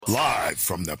Live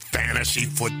from the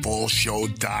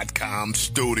FantasyFootballShow.com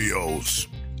studios.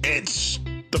 It's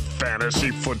the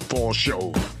Fantasy Football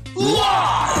Show.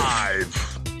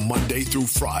 Live! Monday through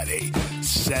Friday,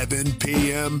 7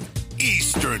 p.m.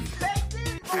 Eastern.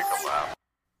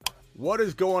 What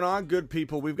is going on, good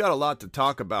people? We've got a lot to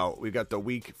talk about. We've got the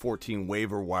Week 14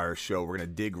 Waiver Wire show. We're going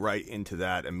to dig right into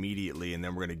that immediately, and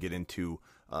then we're going to get into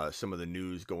some of the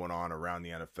news going on around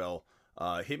the NFL.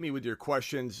 Hit me with your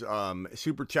questions.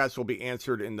 Super chats will be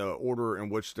answered in the order in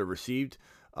which they're received,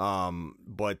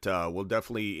 but we'll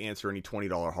definitely answer any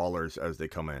 $20 haulers as they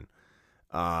come in.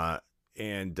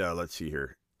 And let's see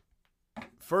here.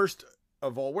 First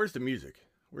of all, where's the music?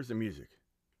 Where's the music?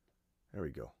 There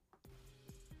we go.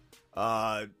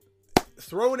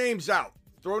 Throw names out.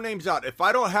 Throw names out. If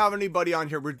I don't have anybody on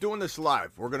here, we're doing this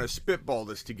live. We're going to spitball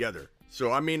this together. So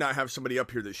I may not have somebody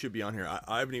up here that should be on here.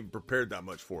 I haven't even prepared that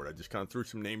much for it. I just kind of threw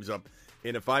some names up.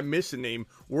 And if I miss a name,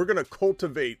 we're going to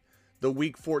cultivate the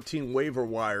Week 14 Waiver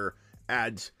Wire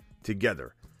ads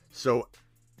together. So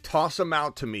toss them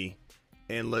out to me,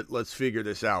 and let's figure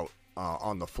this out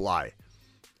on the fly.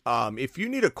 If you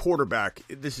need a quarterback,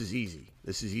 this is easy.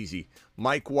 This is easy.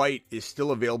 Mike White is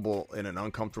still available in an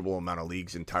uncomfortable amount of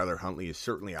leagues, and Tyler Huntley is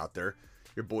certainly out there.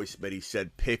 Your boy Smitty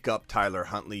said pick up Tyler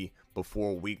Huntley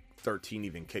before Week 13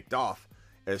 even kicked off,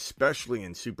 especially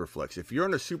in Superflex. If you're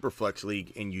in a Superflex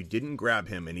league and you didn't grab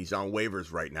him and he's on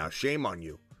waivers right now, shame on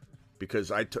you,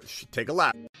 because take a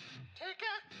lap.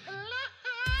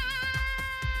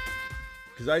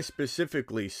 Because I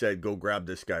specifically said go grab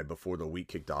this guy before the week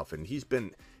kicked off, and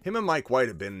him and Mike White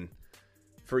have been,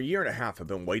 for a year and a half, have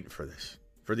been waiting for this,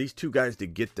 for these two guys to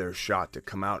get their shot to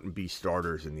come out and be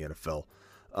starters in the NFL.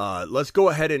 Let's go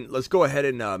ahead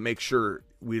and make sure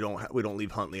we don't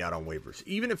leave Huntley out on waivers,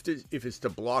 even if it's to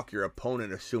block your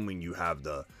opponent, assuming you have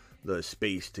the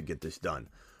space to get this done.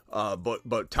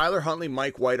 But Tyler Huntley,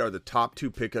 Mike White are the top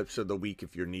two pickups of the week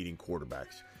if you're needing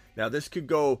quarterbacks. Now this could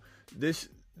go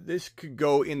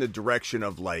in the direction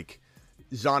of like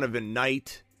Zonovan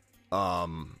Knight.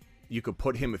 You could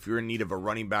put him if you're in need of a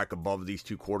running back above these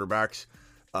two quarterbacks.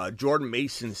 Jordan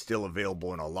Mason's still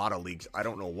available in a lot of leagues. I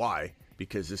don't know why,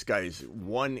 because this guy is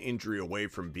one injury away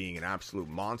from being an absolute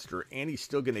monster, and he's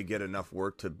still going to get enough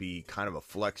work to be kind of a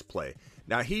flex play.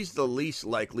 Now, he's the least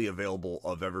likely available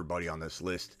of everybody on this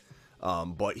list,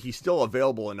 but he's still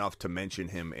available enough to mention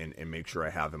him and make sure I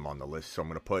have him on the list. So I'm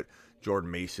going to put Jordan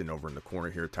Mason over in the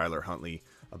corner here, Tyler Huntley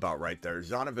about right there.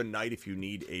 Zonovan Knight, if you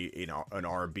need an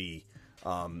RB,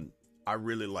 I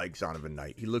really like Zonovan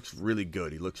Knight. He looks really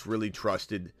good. He looks really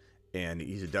trusted, and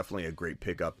he's definitely a great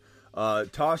pickup.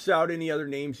 Toss out any other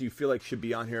names you feel like should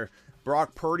be on here.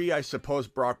 Brock Purdy, I suppose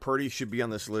Brock Purdy should be on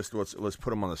this list. Let's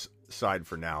put him on the side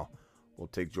for now. We'll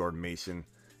take Jordan Mason,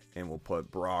 and we'll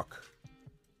put Brock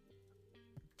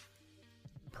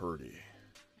Purdy.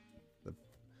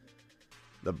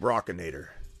 The Brockinator.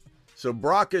 So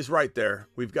Brock is right there.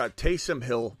 We've got Taysom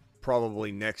Hill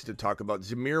probably next to talk about.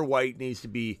 Zamir White needs to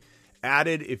be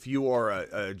added if you are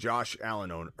a Josh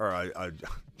Allen owner or a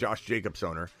Josh Jacobs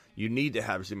owner. You need to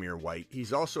have Zamir White.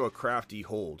 He's also a crafty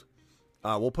hold.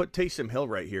 We'll put Taysom Hill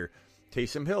right here.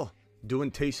 Taysom Hill doing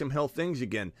Taysom Hill things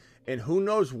again. And who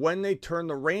knows when they turn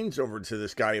the reins over to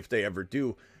this guy, if they ever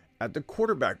do, at the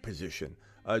quarterback position.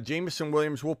 Jameson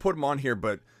Williams, we'll put him on here,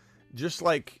 but just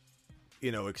like,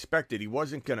 expected, he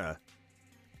wasn't going to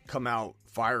come out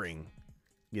firing,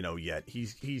 yet.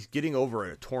 He's getting over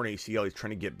a torn ACL. He's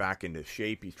trying to get back into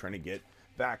shape. He's trying to get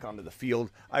back onto the field.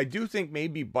 I do think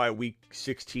maybe by week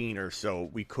 16 or so,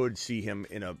 we could see him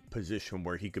in a position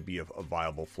where he could be a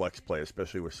viable flex play,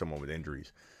 especially with someone with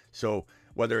injuries. So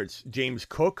whether it's James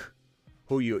Cook,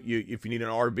 who if you need an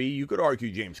RB, you could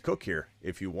argue James Cook here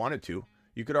if you wanted to.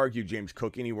 You could argue James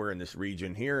Cook anywhere in this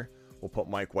region here. We'll put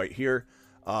Mike White here.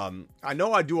 I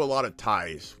know I do a lot of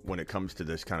ties when it comes to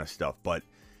this kind of stuff, but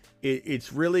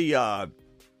it's really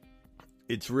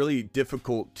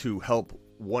difficult to help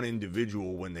one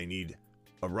individual when they need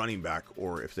a running back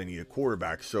or if they need a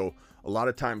quarterback. So a lot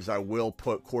of times I will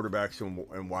put quarterbacks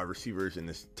and wide receivers in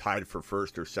this tied for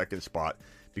first or second spot,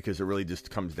 because it really just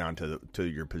comes down to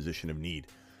your position of need.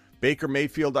 Baker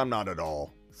Mayfield, I'm not at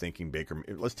all thinking Baker.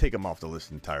 Let's take him off the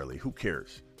list entirely. Who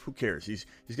cares? Who cares? He's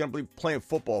going to be playing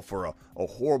football for a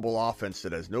horrible offense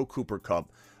that has no Cooper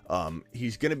Kupp.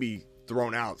 He's going to be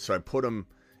thrown out, so I put him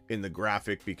in the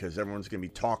graphic because everyone's going to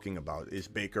be talking about, is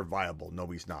Baker viable? No,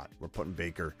 he's not. We're putting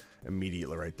Baker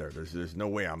immediately right there. There's no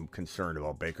way I'm concerned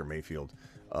about Baker Mayfield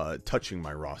touching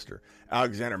my roster.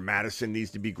 Alexander Madison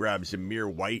needs to be grabbed.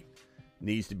 Zamir White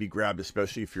needs to be grabbed,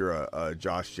 especially if you're a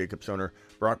Josh Jacobs owner.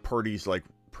 Brock Purdy's like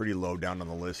pretty low down on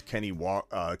the list. Kenny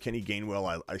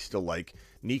Gainwell, I still like.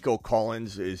 Nico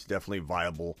Collins is definitely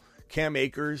viable. Cam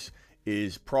Akers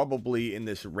is probably in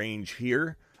this range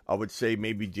here. I would say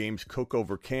maybe James Cook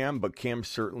over Cam, but Cam's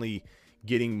certainly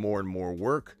getting more and more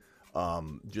work.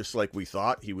 Just like we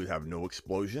thought, he would have no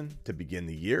explosion to begin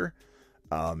the year.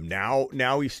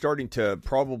 Now he's starting to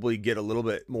probably get a little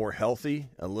bit more healthy.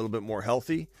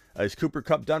 Is Cooper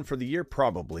Kupp done for the year?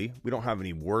 Probably. We don't have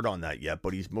any word on that yet,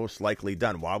 but he's most likely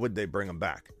done. Why would they bring him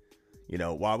back?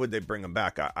 Why would they bring him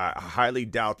back? I highly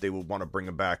doubt they would want to bring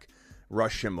him back,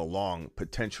 rush him along,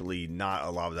 potentially not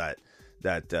allow that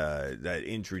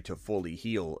injury to fully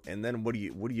heal. And then what do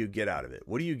you get out of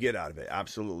it?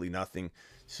 Absolutely nothing.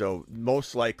 So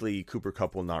most likely Cooper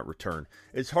Kupp will not return.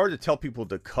 It's hard to tell people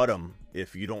to cut him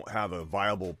if you don't have a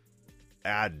viable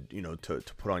ad,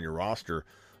 to put on your roster,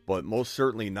 but most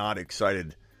certainly not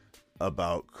excited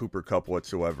about Cooper Kupp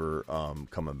whatsoever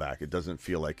coming back. It doesn't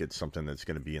feel like it's something that's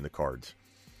going to be in the cards.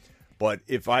 But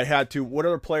if I had to, what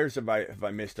other players have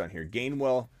I missed on here?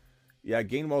 Gainwell. Yeah,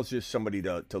 Gainwell's just somebody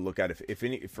to look at.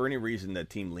 If for any reason that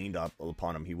team leaned up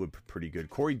upon him, he would be pretty good.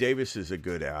 Corey Davis is a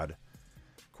good ad.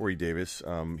 Corey Davis,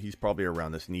 he's probably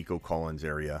around this Nico Collins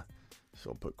area. So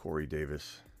I'll put Corey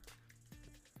Davis.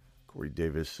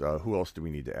 Who else do we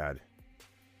need to add?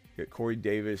 We got Corey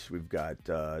Davis. We've got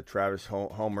Travis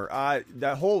Homer.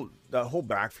 That whole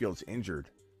backfield's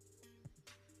injured.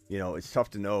 It's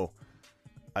tough to know.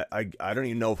 I don't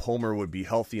even know if Homer would be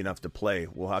healthy enough to play.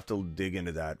 We'll have to dig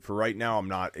into that. For right now, I'm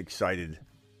not excited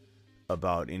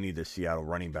about any of the Seattle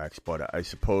running backs, but I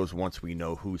suppose once we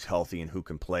know who's healthy and who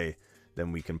can play,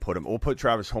 then we can put him. We'll put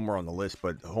Travis Homer on the list,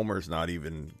 but Homer's not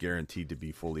even guaranteed to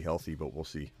be fully healthy, but we'll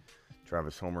see.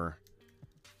 Travis Homer.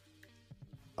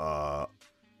 Travis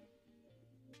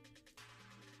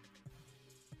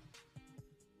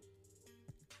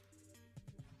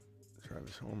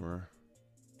Homer.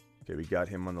 Okay, we got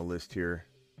him on the list here.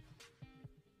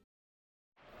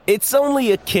 It's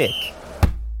only a kick,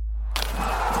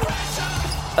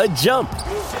 a jump,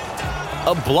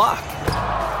 a block.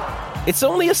 It's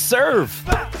only a serve.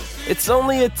 It's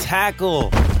only a tackle,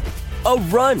 a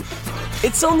run.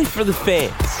 It's only for the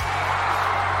fans.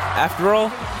 After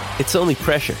all, it's only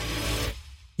pressure.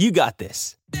 You got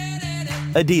this.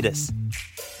 Adidas.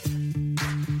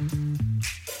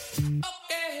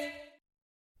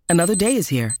 Another day is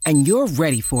here, and you're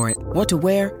ready for it. What to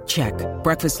wear? Check.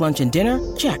 Breakfast, lunch, and dinner?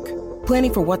 Check.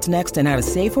 Planning for what's next and how to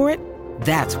save for it?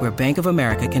 That's where Bank of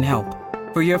America can help.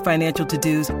 For your financial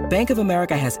to-dos, Bank of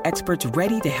America has experts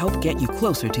ready to help get you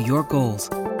closer to your goals.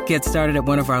 Get started at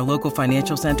one of our local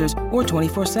financial centers or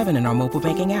 24/7 in our mobile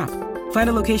banking app. Find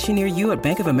a location near you at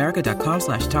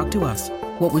bankofamerica.com/talktous.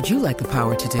 What would you like the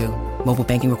power to do? Mobile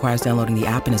banking requires downloading the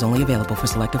app and is only available for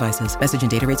select devices. Message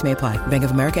and data rates may apply. Bank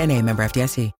of America NA, member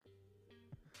FDIC.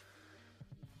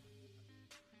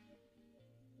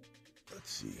 Let's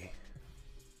see.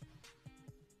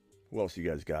 Who else you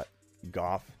guys got?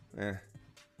 Goff?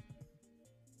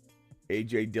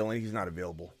 AJ Dillon, he's not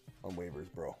available on waivers,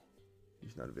 bro.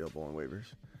 He's not available on waivers.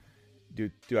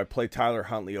 Do I play Tyler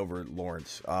Huntley over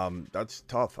Lawrence? That's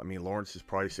tough. I mean, Lawrence is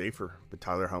probably safer, but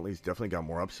Tyler Huntley's definitely got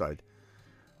more upside.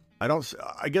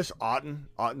 I guess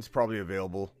Otten's probably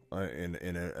available in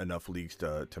enough leagues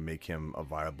to make him a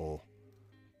viable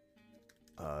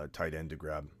tight end to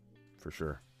grab for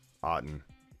sure. Otten,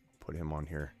 put him on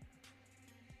here.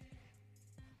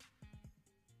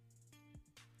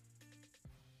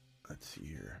 Let's see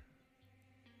here.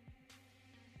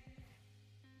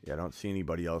 Yeah, I don't see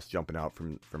anybody else jumping out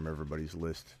from everybody's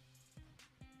list.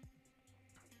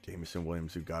 Jameson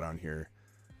Williams, who got on here.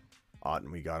 Otten,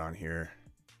 we got on here.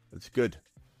 That's good.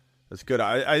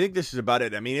 I think this is about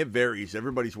it. I mean, it varies.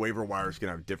 Everybody's waiver wire is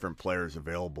going to have different players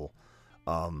available.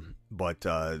 But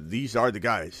these are the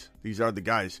guys.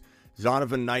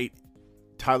 Zonovan Knight,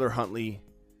 Tyler Huntley,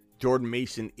 Jordan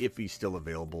Mason, if he's still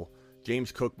available.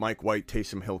 James Cook, Mike White,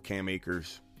 Taysom Hill, Cam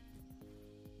Akers.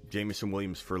 Jameson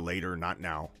Williams for later, not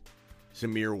now.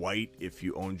 Zamir White, if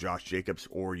you own Josh Jacobs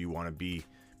or you want to be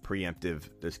preemptive,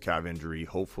 this calf injury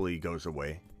hopefully goes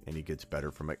away and he gets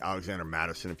better from it. Alexander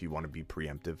Madison, if you want to be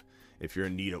preemptive. If you're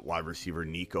in need at wide receiver,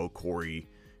 Nico, Corey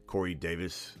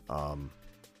Davis.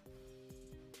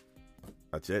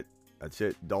 That's it.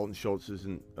 Dalton Schultz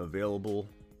isn't available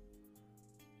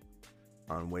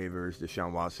on waivers.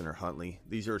 Deshaun Watson or Huntley.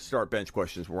 These are start bench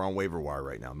questions. We're on waiver wire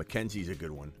right now. McKenzie's a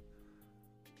good one.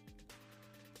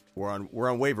 We're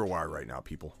on waiver wire right now,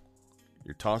 people.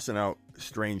 You're tossing out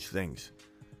strange things.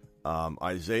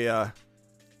 Isaiah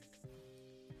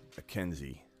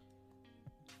McKenzie,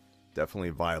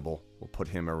 definitely viable. We'll put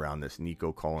him around this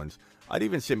Nico Collins. I'd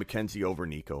even say McKenzie over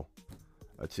Nico.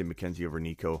 I'd say McKenzie over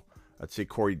Nico. I'd say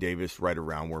Corey Davis right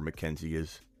around where McKenzie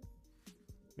is.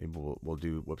 Maybe we'll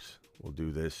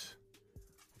do this.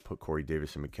 Put Corey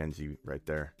Davis and McKenzie right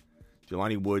there.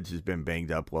 Jelani Woods has been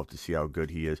banged up. We'll have to see how good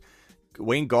he is.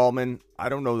 Wayne Gallman, I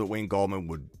don't know that Wayne Gallman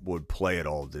would play at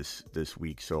all this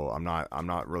week, so I'm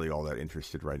not really all that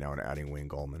interested right now in adding Wayne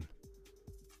Gallman.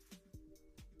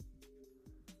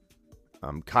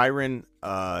 Kyron,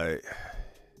 I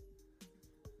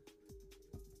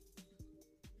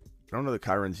don't know that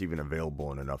Kyron's even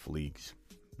available in enough leagues,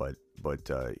 but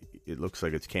it looks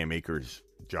like it's Cam Akers'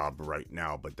 job right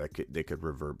now, but they could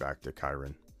revert back to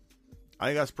Kyron. I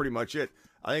think that's pretty much it.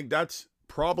 I think that's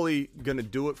probably going to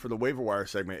do it for the waiver wire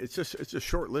segment. It's a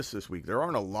short list this week. There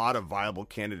aren't a lot of viable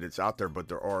candidates out there, but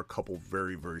there are a couple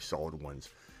very, very solid ones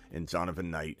in Zonovan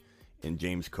Knight, in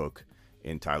James Cook,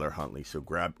 and Tyler Huntley. So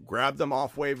grab them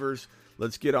off waivers.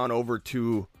 Let's get on over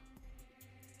to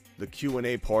the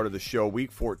Q&A part of the show.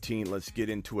 Week 14, let's get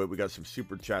into it. We got some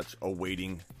super chats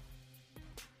awaiting.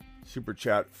 Super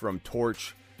chat from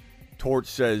Torch. Torch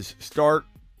says, start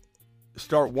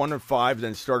 1-5,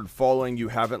 then started following. You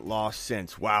haven't lost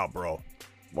since. Wow, bro.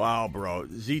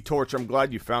 Z Torch, I'm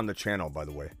glad you found the channel, by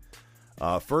the way.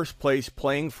 First place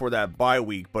playing for that bye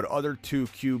week, but other 2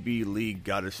 QB league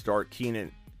got to start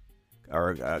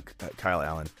Kyle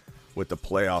Allen with the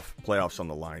playoffs on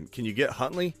the line. Can you get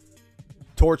Huntley?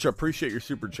 Torch, I appreciate your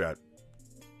super chat,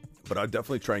 but I'll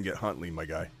definitely try and get Huntley, my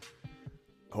guy.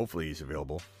 Hopefully he's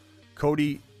available.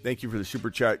 Cody, thank you for the super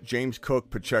chat. James Cook,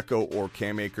 Pacheco, or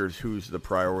Cam Akers, who's the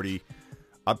priority?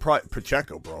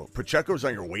 Pacheco, bro. Pacheco's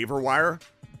on your waiver wire.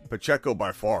 Pacheco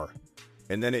by far.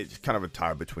 And then it's kind of a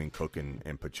tie between Cook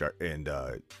and Pacheco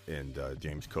and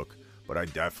James Cook. But I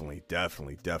definitely,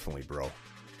 bro.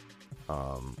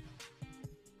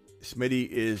 Smitty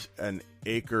is an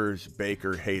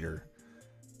Akers-Baker hater.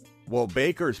 Well,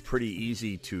 Baker's pretty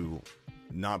easy to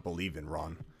not believe in,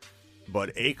 Ron.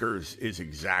 But Akers is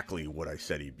exactly what I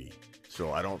said he'd be.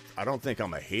 So I don't think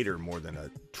I'm a hater more than a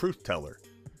truth teller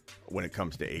when it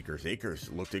comes to Akers. Akers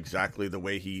looked exactly the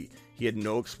way he had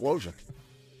no explosion.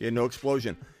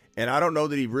 And I don't know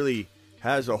that he really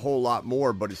has a whole lot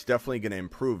more, but it's definitely going to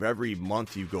improve. Every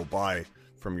month you go by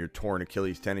from your torn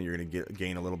Achilles tendon, you're going to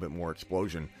gain a little bit more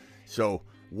explosion. So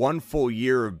 1 full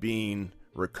year of being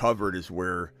recovered is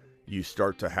where you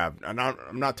start to have, and I'm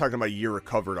not talking about a year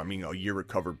recovered, I mean a year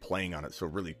recovered playing on it, so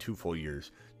really 2 full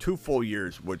years. 2 full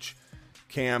years, which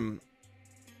Cam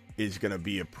is going to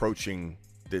be approaching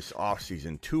this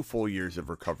offseason. 2 full years of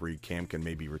recovery, Cam can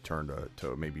maybe return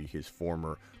to maybe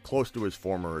close to his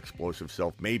former explosive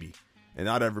self, maybe. And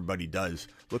not everybody does.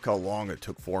 Look how long it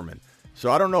took Foreman.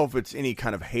 So I don't know if it's any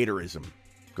kind of haterism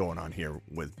going on here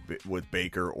with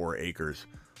Baker or Akers.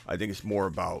 I think it's more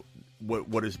about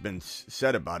what has been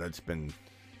said about it. It's been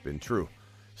true.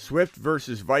 Swift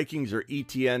versus Vikings or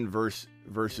ETN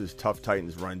versus tough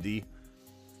Titans run D.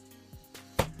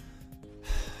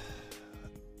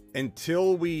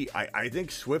 I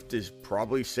think Swift is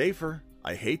probably safer.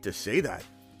 I hate to say that.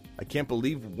 I can't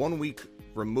believe 1 week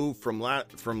removed from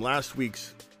last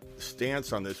week's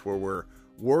stance on this, where we're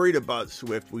worried about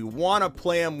Swift. We want to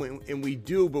play him, and we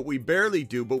do, but we barely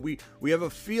do. But we have a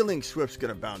feeling Swift's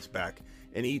going to bounce back.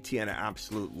 And ETN, an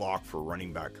absolute lock for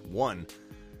running back 1.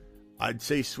 I'd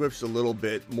say Swift's a little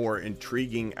bit more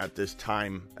intriguing at this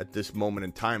moment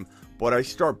in time, but I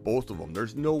start both of them.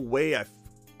 There's no way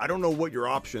I don't know what your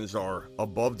options are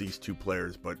above these 2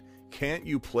 players, but can't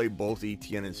you play both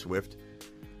ETN and Swift?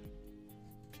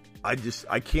 I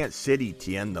can't sit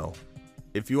ETN though.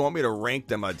 If you want me to rank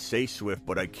them, I'd say Swift,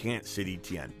 but I can't sit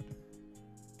ETN.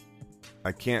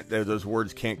 I can't, those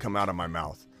words can't come out of my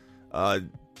mouth.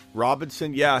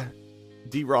 Robinson, yeah,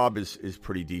 D-Rob is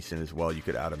pretty decent as well. You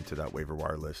could add him to that waiver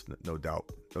wire list, no doubt.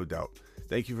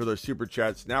 Thank you for those super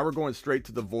chats. Now we're going straight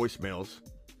to the voicemails.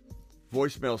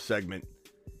 Voicemail segment.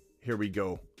 Here we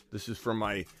go. This is from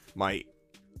my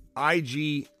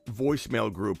IG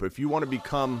voicemail group. If you want to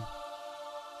become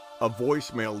a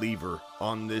voicemail leaver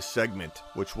on this segment,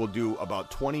 which we'll do about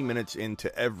 20 minutes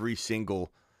into every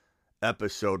single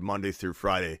episode, Monday through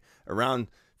Friday, around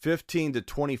 15 to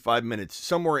 25 minutes,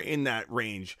 somewhere in that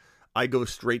range, I go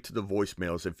straight to the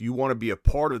voicemails. If you want to be a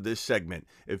part of this segment,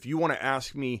 if you want to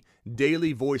ask me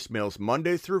daily voicemails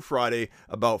Monday through Friday,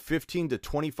 about 15 to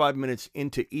 25 minutes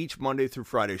into each Monday through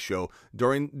Friday show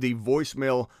during the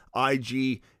voicemail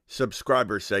IG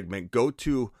subscriber segment, go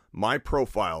to my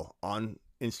profile on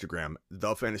Instagram,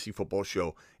 The Fantasy Football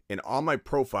Show, and on my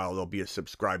profile there'll be a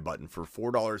subscribe button. For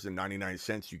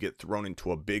 $4.99, you get thrown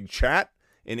into a big chat.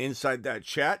 And inside that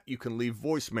chat, you can leave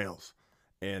voicemails,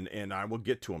 and I will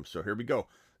get to them. So here we go.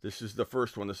 This is the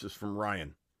first one. This is from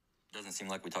Ryan. Doesn't seem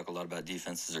like we talk a lot about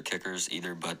defenses or kickers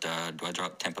either, but do I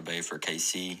drop Tampa Bay for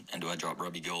KC, and do I drop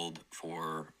Robbie Gould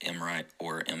for M. Wright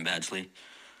or M. Badgley?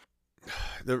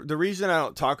 The reason I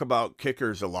don't talk about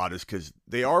kickers a lot is because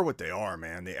they are what they are,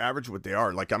 man. They average what they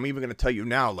are. Like, I'm even going to tell you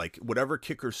now, like, whatever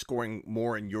kicker's scoring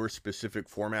more in your specific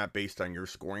format based on your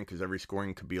scoring, because every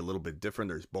scoring could be a little bit different.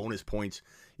 There's bonus points.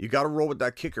 You got to roll with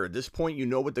that kicker. At this point, you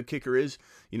know what the kicker is.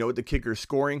 You know what the kicker is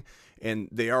scoring, and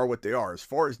they are what they are. As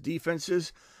far as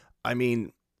defenses, I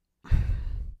mean,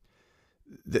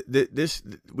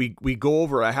 we go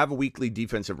over. I have a weekly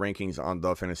defensive rankings on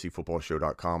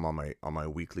thefantasyfootballshow.com on my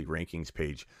weekly rankings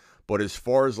page. But as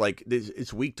far as like this,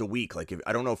 it's week to week. Like,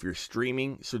 I don't know if you're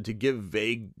streaming, so to give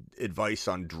vague advice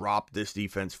on drop this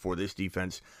defense for this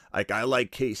defense, like I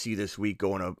like KC this week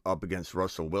going up against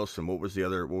Russell Wilson. What was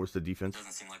the defense?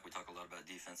 Doesn't seem like we talk a lot about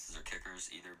defenses or kickers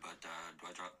either, but do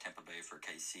I drop Tampa Bay for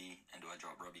KC, and do I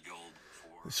drop Robbie Gould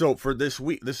for? So for this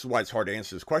week, this is why it's hard to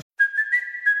answer this question.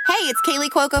 Hey, it's Kaylee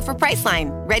Cuoco for Priceline.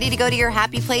 Ready to go to your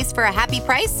happy place for a happy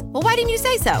price? Well, why didn't you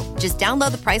say so? Just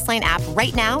download the Priceline app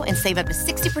right now and save up to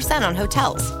 60% on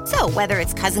hotels. So whether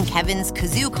it's Cousin Kevin's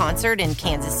Kazoo Concert in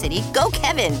Kansas City, go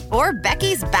Kevin, or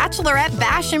Becky's Bachelorette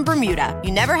Bash in Bermuda,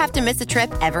 you never have to miss a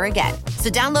trip ever again. So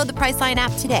download the Priceline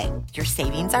app today. Your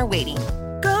savings are waiting.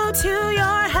 Go to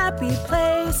your happy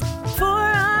place for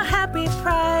a happy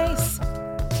price.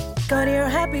 Go to your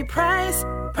happy price,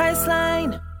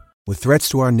 Priceline. With threats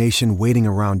to our nation waiting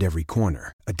around every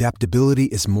corner, adaptability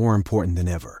is more important than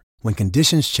ever. When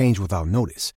conditions change without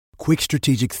notice, quick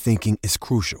strategic thinking is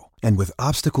crucial. And with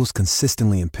obstacles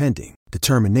consistently impending,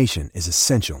 determination is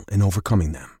essential in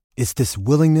overcoming them. It's this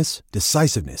willingness,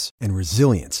 decisiveness, and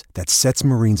resilience that sets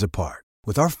Marines apart.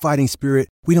 With our fighting spirit,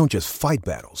 we don't just fight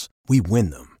battles, we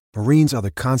win them. Marines are the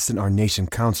constant our nation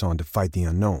counts on to fight the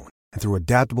unknown. And through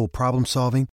adaptable problem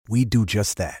solving, we do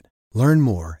just that. Learn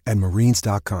more at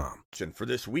marines.com. And for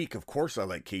this week, of course, I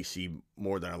like KC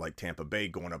more than I like Tampa Bay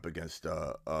going up against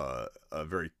a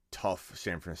very tough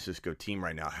San Francisco team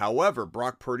right now. However,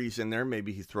 Brock Purdy's in there.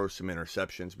 Maybe he throws some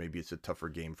interceptions. Maybe it's a tougher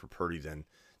game for Purdy than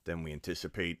we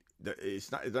anticipate.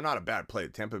 They're not a bad play.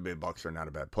 Tampa Bay Bucks are not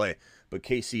a bad play, but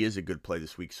KC is a good play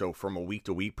this week. So from a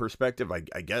week-to-week perspective, I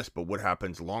guess, but what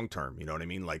happens long-term? You know what I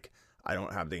mean? Like, I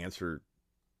don't have the answer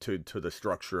to the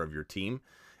structure of your team.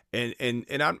 And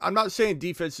I'm not saying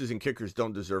defenses and kickers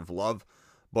don't deserve love,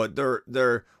 but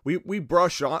we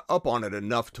brush up on it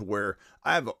enough to where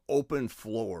I have an open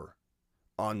floor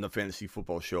on the Fantasy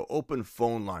Football Show, open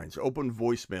phone lines, open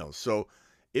voicemails. So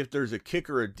if there's a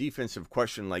kicker or defensive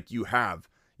question like you have,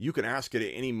 you can ask it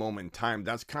at any moment in time.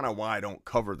 That's kind of why I don't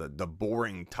cover the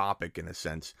boring topic in a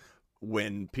sense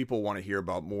when people want to hear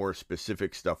about more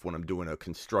specific stuff when I'm doing a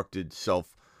constructed,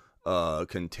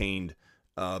 self-contained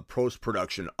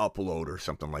post-production upload or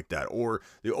something like that, or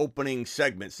the opening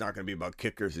segment's not going to be about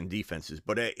kickers and defenses.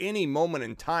 But at any moment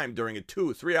in time during a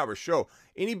 2-3 hour show,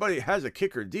 anybody that has a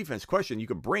kicker defense question, you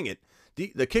can bring it.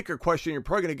 The kicker question, you're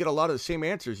probably going to get a lot of the same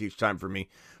answers each time from me,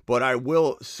 but I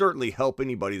will certainly help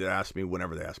anybody that asks me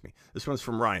whenever they ask me. This one's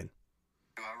from Ryan.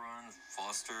 Do I run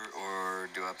Foster or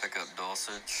do I pick up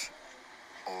Dulcich?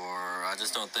 Or I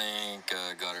just don't think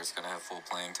Goddard's going to have full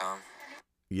playing time.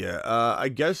 Yeah, I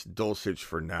guess Dulcich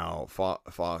for now.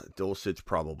 Dulcich,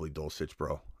 probably Dulcich,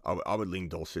 bro. I would lean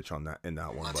Dulcich on that in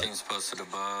that one. My team's posted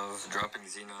above, dropping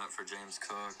Zenot for James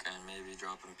Cook, and maybe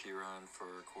dropping Pirine for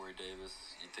Corey Davis.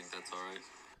 You think that's all right?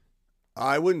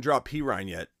 I wouldn't drop Pirine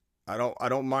yet. I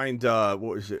don't mind. What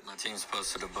was it? My team's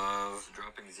posted above,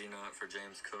 dropping Zenot for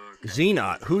James Cook.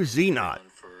 Zenot? Who's Zenot?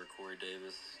 For Corey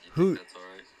Davis. You think that's all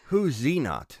right? Who's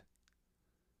Zenot?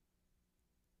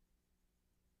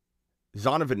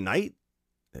 Zonovan Knight?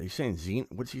 Are you saying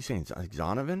what's he saying?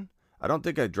 Zonovan? I don't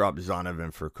think I'd drop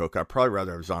Zonovan for Cook. I'd probably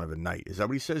rather have Zonovan Knight. Is that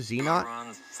what he says? Zenot?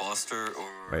 Run Foster or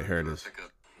right here it is.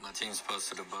 My team's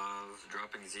posted above,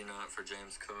 dropping Zenot for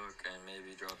James Cook and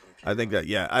maybe dropping Pirine. I think that,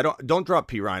 yeah. I don't drop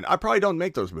Pirine. I probably don't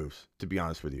make those moves, to be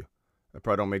honest with you. I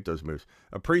probably don't make those moves.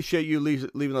 Appreciate you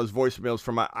leaving those voicemails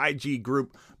from my IG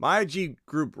group. My IG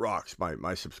group rocks,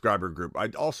 my subscriber group. I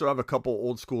also have a couple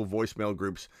old school voicemail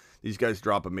groups. These guys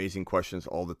drop amazing questions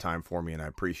all the time for me, and I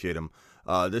appreciate them.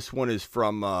 This one's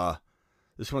from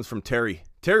Terry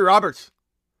Roberts,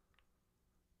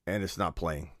 and it's not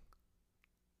playing.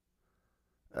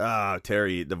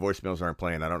 Terry, the voicemails aren't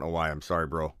playing. I don't know why. I'm sorry,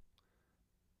 bro.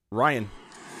 Ryan.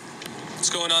 What's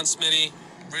going on, Smitty?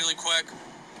 Really quick.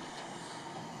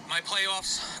 My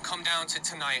playoffs come down to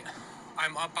tonight.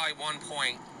 I'm up by 1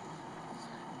 point.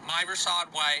 My Rashad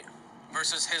White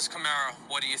versus his Kamara.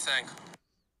 What do you think?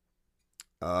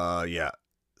 Yeah.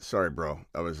 Sorry, bro.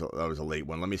 That was a late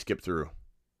one. Let me skip through.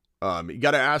 You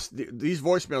got to ask. These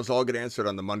voicemails all get answered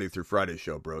on the Monday through Friday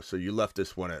show, bro. So you left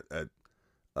this one at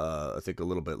I think a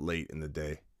little bit late in the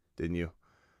day, didn't you?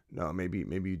 No, maybe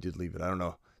you did leave it. I don't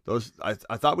know. I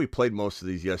thought we played most of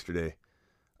these yesterday.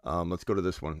 Let's go to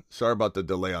this one. Sorry about the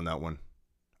delay on that one.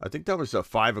 I think that was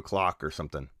 5 o'clock or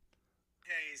something.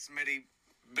 Hey, Smitty,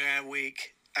 bad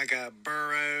week. I got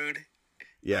burrowed.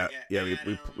 Yeah,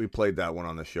 we played that one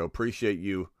on the show. Appreciate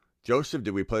you. Joseph,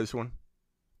 did we play this one?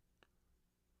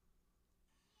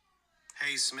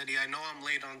 Hey, Smitty, I know I'm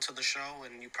late onto the show,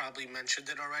 and you probably mentioned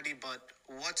it already, but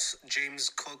what's James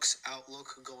Cook's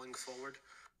outlook going forward?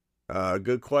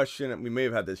 Good question. We may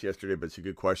have had this yesterday, but it's a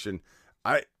good question.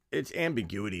 It's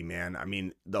ambiguity, man. I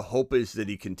mean, the hope is that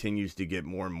he continues to get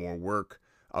more and more work.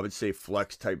 I would say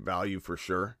flex type value for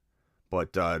sure,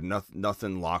 but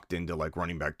nothing locked into like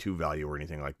running back 2 value or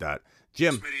anything like that.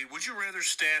 Jim. Smitty, would you rather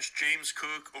stash James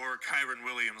Cook or Kyron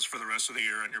Williams for the rest of the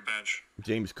year on your bench?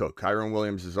 James Cook. Kyron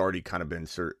Williams has already kind of been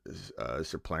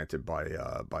supplanted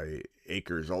by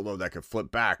Akers, although that could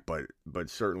flip back, but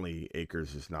certainly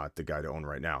Akers is not the guy to own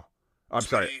right now. I'm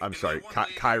sorry.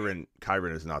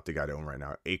 Kyron is not the guy to own right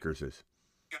now. Akers is.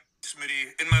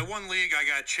 Smitty, in my one league, I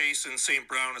got Chase and St.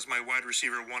 Brown as my wide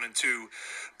receiver 1 and 2,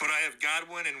 but I have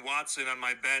Godwin and Watson on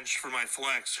my bench for my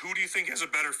flex. Who do you think has a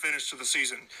better finish to the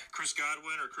season, Chris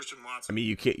Godwin or Christian Watson? I mean,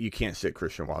 you can't sit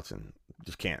Christian Watson.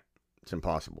 Just can't. It's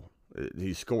impossible.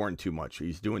 He's scoring too much.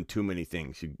 He's doing too many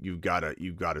things. You've got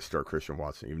to start Christian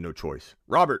Watson. You have no choice.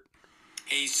 Robert.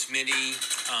 Hey, Smitty.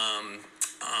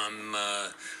 I'm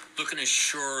looking to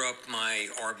shore up my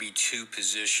RB2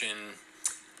 position.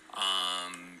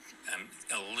 I'm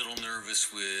a little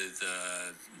nervous with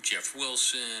Jeff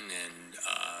Wilson and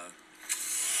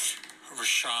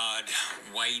Rashad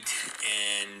White,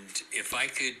 and if I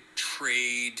could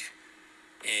trade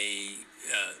a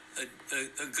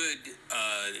good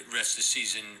rest of the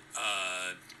season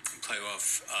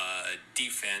playoff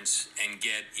defense and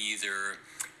get either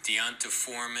Deonta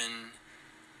Foreman,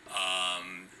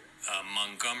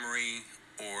 Montgomery,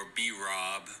 or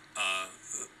B-Rob,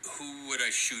 who would I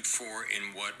shoot for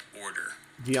in what order?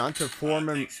 Deonta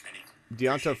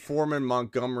Foreman,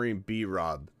 Montgomery,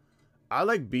 B-Rob. I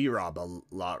like B-Rob a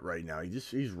lot right now.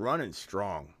 He's running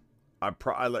strong.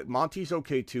 I like Monty's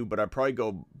okay too, but I'd probably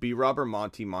go B-Rob or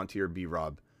Monty or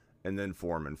B-Rob, and then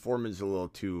Foreman. Foreman's a little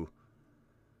too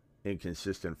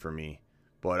inconsistent for me.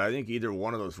 But I think either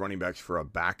one of those running backs for a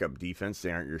backup defense,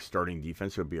 they aren't your starting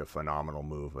defense, would be a phenomenal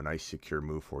move, a nice secure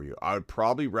move for you. I would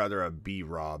probably rather have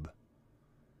B-Rob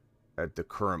at the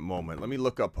current moment. Let me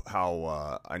look up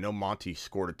how, I know Monty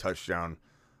scored a touchdown.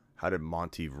 How did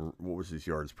Monty, what was his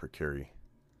yards per carry?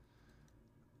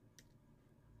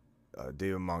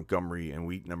 David Montgomery in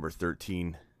week number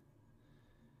 13.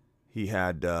 He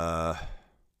had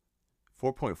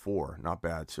 4.4, not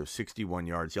bad. So 61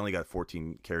 yards. He only got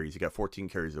 14 carries. He got 14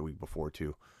 carries the week before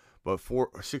too, but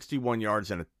 61 yards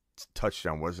and a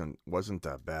touchdown wasn't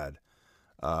that bad.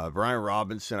 Brian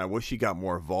Robinson, I wish he got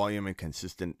more volume and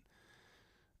consistent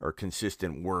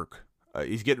work.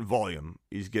 He's getting volume.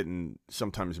 He's getting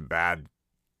sometimes bad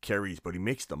carries, but he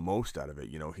makes the most out of it.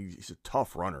 You know, he's a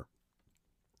tough runner.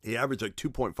 He averaged like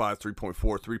 2.5, 3.4,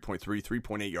 3.3,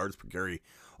 3.8 yards per carry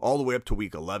all the way up to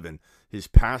week 11. His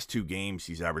past 2 games,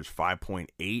 he's averaged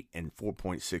 5.8 and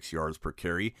 4.6 yards per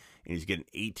carry, and he's getting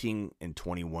 18 and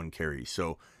 21 carries.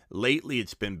 So lately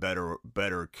it's been better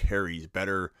carries,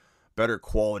 better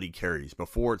quality carries.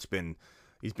 Before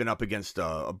he's been up against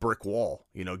a brick wall,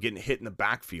 you know, getting hit in the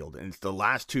backfield. And it's the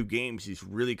last 2 games he's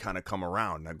really kind of come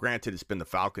around. Now, granted, it's been the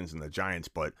Falcons and the Giants,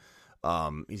 but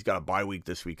he's got a bye week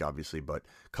this week, obviously, but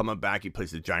coming back, he plays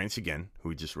the Giants again,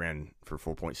 who just ran for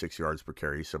 4.6 yards per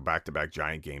carry, so back-to-back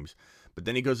Giant games. But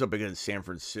then he goes up against San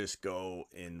Francisco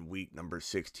in week number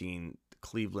 16,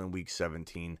 Cleveland week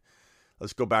 17.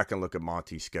 Let's go back and look at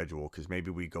Monty's schedule, because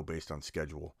maybe we go based on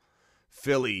schedule.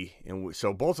 Philly,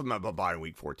 so both of them have a bye in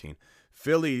week 14.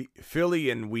 Philly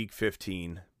in week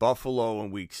 15, Buffalo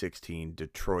in week 16,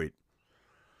 Detroit.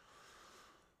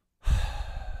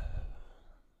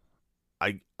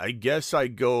 I guess I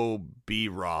go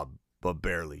B-Rob, but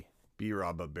barely.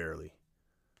 B-Rob, but barely.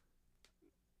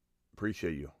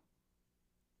 Appreciate you.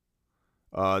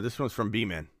 This one's from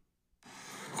B-Man.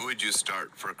 Who would you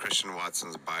start for Christian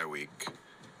Watson's bye week?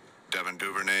 Devin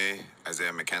Duvernay,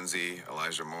 Isaiah McKenzie,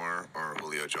 Elijah Moore, or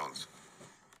Julio Jones?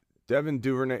 Devin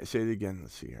Duvernay. Say it again.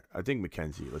 Let's see here. I think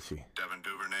McKenzie. Let's see. Devin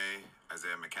Duvernay,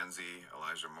 Isaiah McKenzie,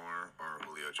 Elijah Moore, or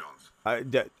Julio Jones?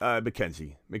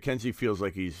 McKenzie. McKenzie feels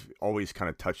like he's always kind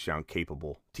of touchdown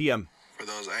capable. TM. For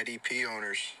those IDP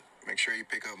owners, make sure you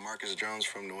pick up Marcus Jones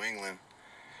from New England.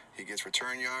 He gets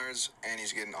return yards, and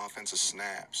he's getting offensive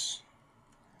snaps.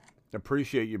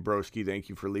 Appreciate you, broski. Thank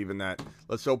you for leaving that.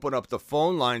 Let's open up the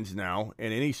phone lines now,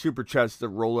 and any super chats that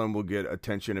roll in will get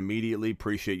attention immediately.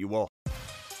 Appreciate you all.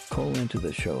 Call into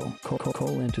the show.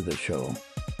 Call into the show.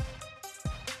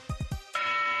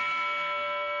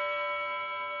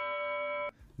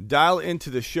 Dial into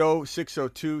the show,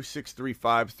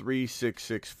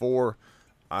 602-635-3664.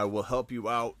 I will help you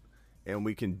out, and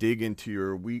we can dig into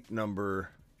your week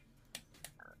number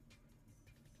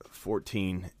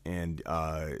 14 and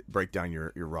break down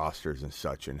your rosters and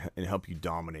such and help you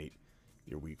dominate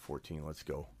your week 14. Let's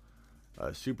go.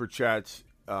 Super chats.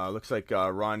 Looks like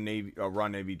Ron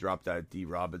Navy dropped that. D.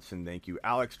 Robinson, thank you.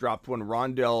 Alex dropped one.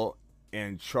 Rondell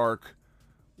and Chark,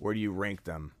 where do you rank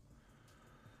them?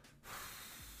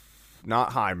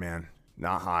 Not high, man.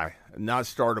 Not high. Not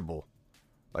startable.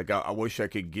 Like I wish I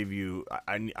could give you.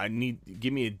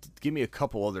 Give me a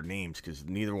couple other names because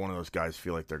neither one of those guys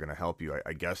feel like they're going to help you.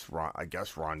 I guess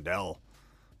Rondell,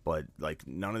 but like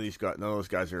none of those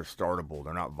guys are startable.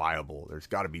 They're not viable. There's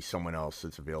got to be someone else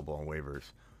that's available on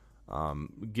waivers.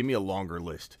 Give me a longer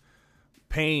list.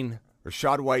 Payne,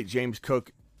 Rashad White, James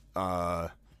Cook,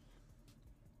 Zamir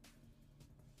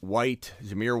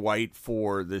White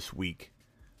for this week.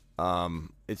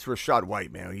 It's Rashad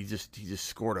White, man. He just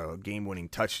scored a game-winning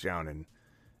touchdown,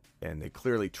 and they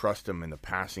clearly trust him in the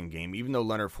passing game. Even though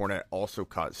Leonard Fournette also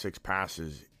caught 6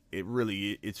 passes,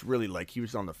 it's really like he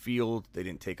was on the field. They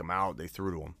didn't take him out. They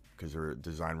threw to him because they're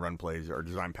design run plays or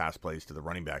design pass plays to the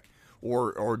running back,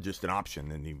 or just an option.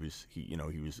 And he was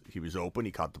open.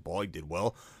 He caught the ball. He did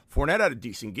well. Fournette had a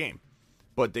decent game,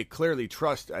 but they clearly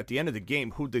trust at the end of the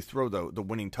game who'd they throw the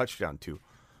winning touchdown to,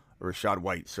 Rashad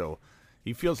White. So.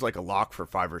 He feels like a lock for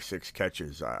 5 or 6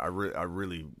 catches. I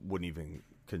really wouldn't even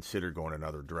consider going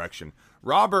another direction.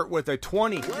 Robert with a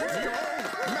 $20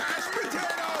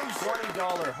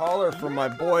 holler from my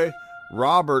boy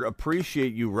Robert.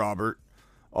 Appreciate you, Robert.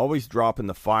 Always dropping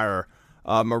the fire.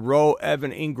 Moreau,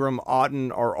 Evan Ingram, Auden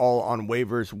are all on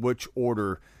waivers. Which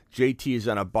order? JT is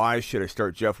on a bye. Should I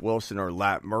start Jeff Wilson or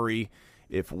Lat Murray?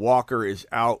 If Walker is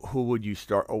out, who would you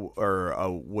start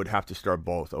or would have to start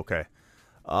both? Okay.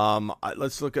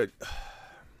 Let's look at.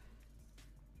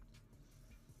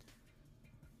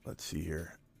 Let's see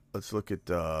here. Let's look at.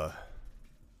 I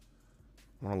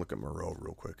want to look at Moreau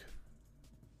real quick.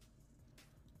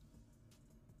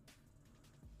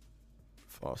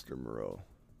 Foster Moreau.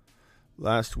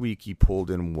 Last week he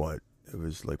pulled in what? It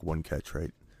was like 1 catch,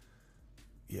 right?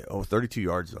 Yeah. 32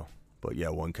 yards though. But yeah,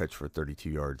 1 catch for 32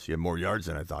 yards. He had more yards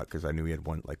than I thought because I knew he had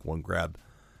one grab.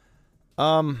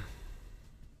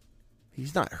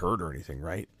 He's not hurt or anything,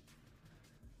 right?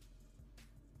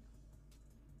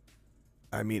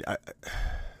 I mean,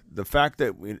 the fact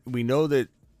that we know that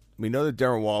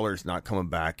Darren Waller is not coming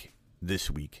back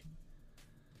this week.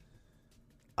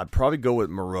 I'd probably go with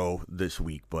Moreau this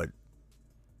week, but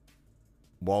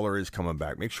Waller is coming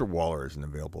back. Make sure Waller isn't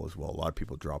available as well. A lot of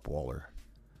people drop Waller.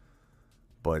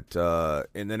 But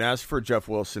and then as for Jeff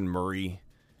Wilson, Murray,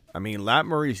 I mean, Lat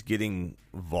Murray's getting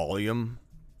volume.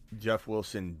 Jeff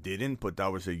Wilson didn't, but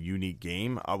that was a unique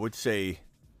game. I would say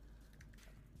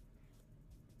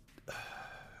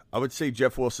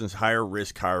Jeff Wilson's higher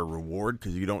risk, higher reward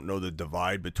because you don't know the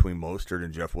divide between Mostert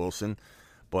and Jeff Wilson.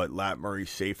 But Lat Murray's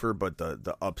safer, but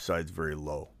the upside's very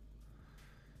low.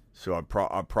 So I'd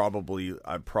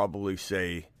probably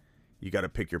say you got to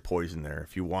pick your poison there.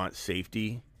 If you want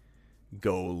safety,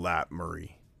 go Lat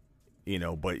Murray.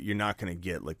 But you're not going to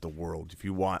get like the world. If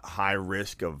you want high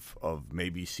risk of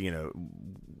maybe seeing a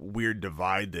weird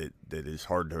divide that is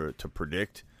hard to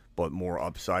predict, but more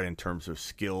upside in terms of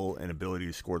skill and ability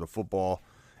to score the football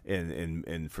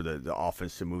and for the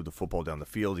offense to move the football down the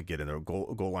field to get in their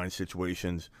goal line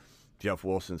situations, Jeff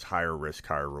Wilson's higher risk,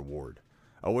 higher reward.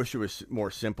 I wish it was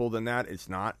more simple than that. It's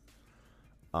not.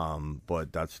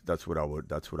 But that's what I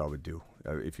would do.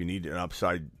 If you need an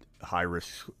upside high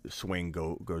risk swing,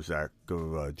 go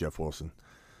Jeff Wilson.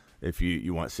 If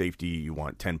you want safety, you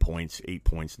want 10 points, 8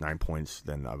 points, 9 points,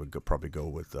 then I would probably go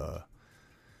with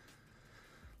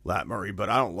Lat Murray. But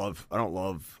I don't love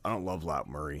Lat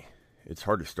Murray. It's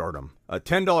hard to start him. A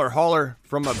 $10 holler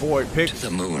from my boy Pick to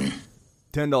the moon.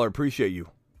 $10. Appreciate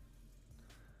you,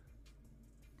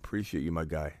 my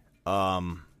guy.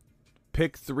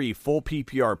 Pick 3 full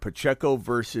PPR: Pacheco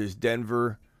versus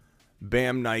Denver.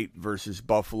 Bam Knight versus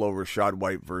Buffalo, Rashad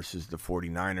White versus the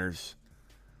 49ers.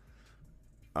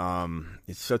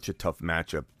 It's such a tough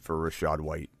matchup for Rashad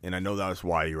White. And I know that was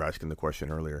why you were asking the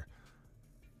question earlier.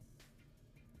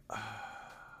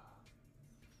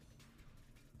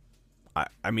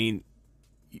 I mean,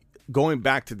 going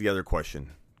back to the other question,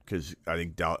 because I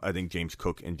think James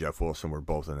Cook and Jeff Wilson were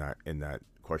both in that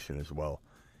question as well.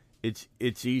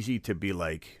 it's easy to be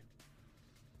like,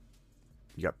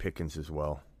 you got Pickens as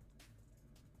well.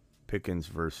 Pickens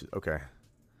versus, okay.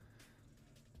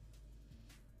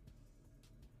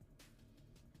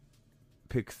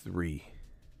 Pick 3.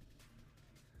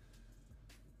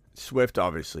 Swift,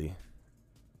 obviously.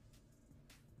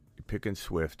 You're picking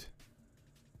Swift.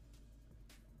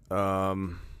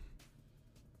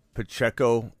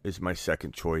 Pacheco is my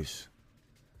second choice.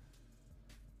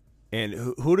 And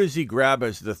who does he grab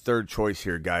as the third choice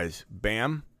here, guys?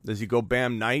 Bam? Does he go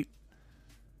Bam Knight?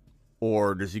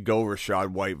 Or does he go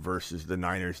Rachaad White versus the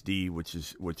Niners D, which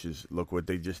is look what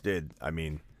they just did. I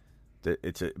mean, but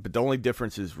the only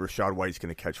difference is Rachaad White's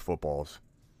going to catch footballs.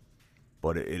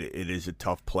 But it is a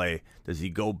tough play. Does he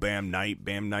go Bam Knight?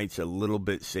 Bam Knight's a little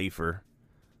bit safer.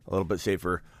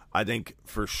 I think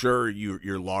for sure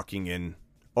you're locking in.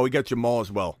 Oh, we got Jamal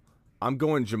as well. I'm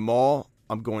going Jamal.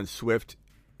 I'm going Swift.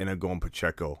 And I'm going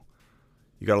Pacheco.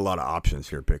 You got a lot of options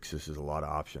here, Picks. This is a lot of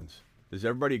options. Does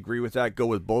everybody agree with that? Go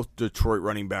with both Detroit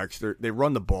running backs. They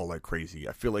run the ball like crazy.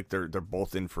 I feel like they're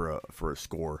both in for a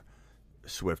score,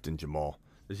 Swift and Jamal.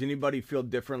 Does anybody feel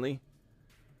differently?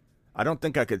 I don't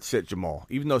think I could sit Jamal.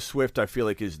 Even though Swift, I feel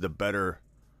like, is the better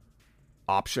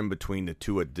option between the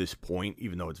two at this point,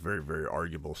 even though it's very, very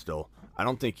arguable still. I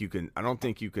don't think you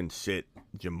can sit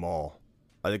Jamal.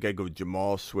 I think I go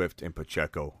Jamal, Swift, and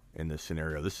Pacheco in this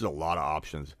scenario. This is a lot of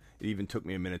options. It even took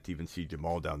me a minute to even see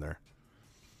Jamal down there.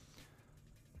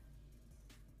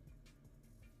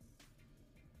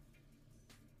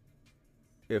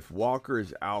 If Walker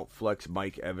is out, flex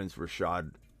Mike Evans,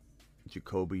 Rashad,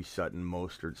 Jacoby, Sutton,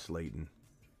 Mostert, Slayton.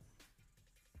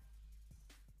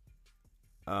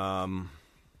 I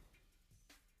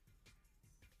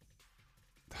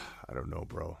don't know,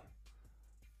 bro.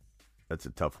 That's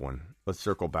a tough one. Let's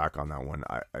circle back on that one.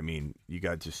 I mean, you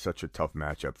got just such a tough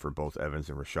matchup for both Evans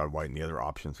and Rachaad White, and the other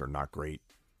options are not great.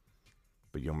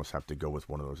 But you almost have to go with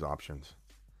one of those options.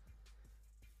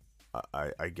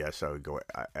 I guess I would go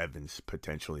Evans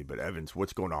potentially, but Evans,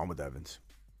 what's going on with Evans?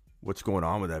 What's going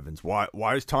on with Evans? Why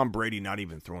is Tom Brady not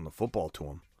even throwing the football to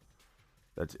him?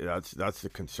 That's the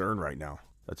concern right now.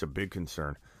 That's a big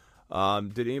concern.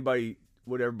 What did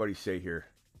everybody say here?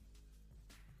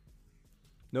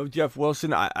 No Jeff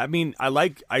Wilson.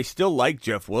 I still like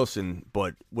Jeff Wilson,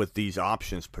 but with these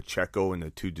options, Pacheco and the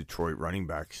 2 Detroit running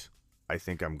backs, I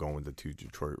think I'm going with the 2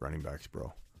 Detroit running backs,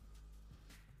 bro.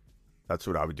 That's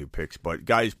what I would do, Picks. But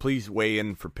guys, please weigh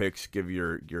in for Picks. Give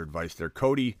your advice there.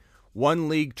 Cody, one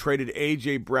league traded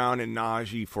A.J. Brown and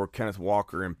Najee for Kenneth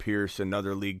Walker and Pierce.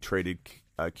 Another league traded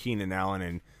Keenan Allen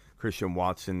and Christian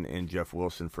Watson and Jeff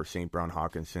Wilson for St. Brown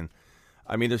Hawkinson.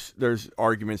 I mean, there's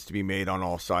arguments to be made on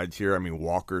all sides here. I mean,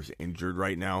 Walker's injured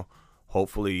right now.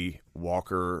 Hopefully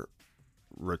Walker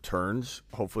returns.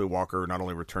 Hopefully Walker not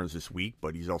only returns this week,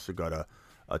 but he's also got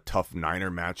a tough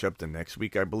Niner matchup the next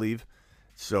week, I believe.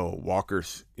 So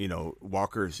Walker's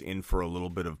in for a little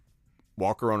bit of –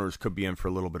 Walker owners could be in for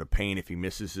a little bit of pain if he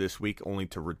misses this week, only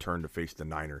to return to face the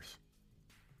Niners.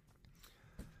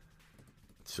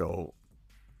 So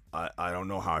I don't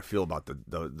know how I feel about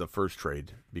the first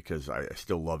trade because I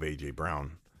still love A.J.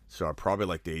 Brown. So I probably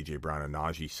like the A.J. Brown and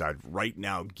Najee side right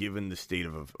now, given the state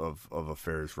of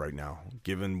affairs right now,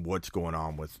 given what's going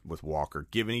on with Walker,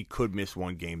 given he could miss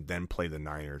one game, then play the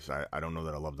Niners. I don't know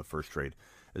that I love the first trade.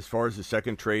 As far as the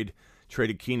second trade,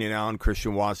 traded Keenan Allen,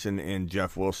 Christian Watson, and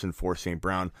Jeff Wilson for St.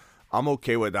 Brown. I'm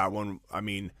okay with that one. I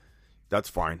mean, that's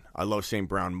fine. I love St.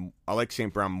 Brown. I like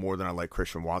St. Brown more than I like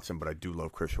Christian Watson, but I do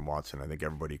love Christian Watson. I think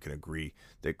everybody can agree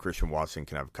that Christian Watson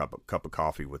can have a cup of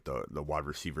coffee with the wide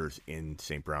receivers in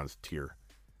St. Brown's tier.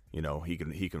 You know, he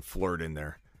can flirt in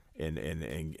there and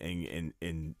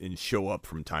show up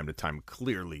from time to time.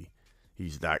 Clearly,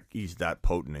 he's that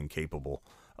potent and capable.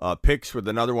 Picks with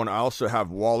another one. I also have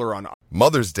Waller on.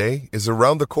 Mother's Day is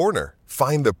around the corner.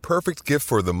 Find the perfect gift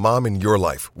for the mom in your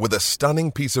life with a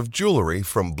stunning piece of jewelry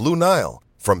from Blue Nile.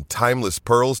 From timeless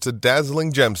pearls to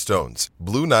dazzling gemstones,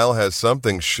 Blue Nile has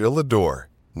something she'll adore.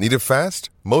 Need it fast?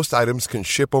 Most items can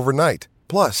ship overnight.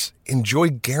 Plus, enjoy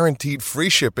guaranteed free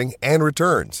shipping and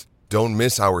returns. Don't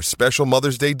miss our special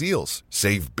Mother's Day deals.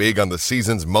 Save big on the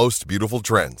season's most beautiful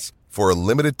trends. For a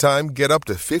limited time, get up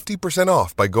to 50%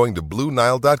 off by going to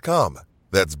BlueNile.com.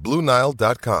 That's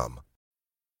BlueNile.com.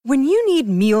 When you need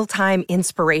mealtime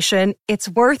inspiration, it's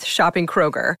worth shopping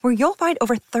Kroger, where you'll find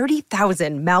over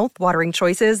 30,000 mouth-watering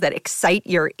choices that excite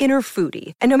your inner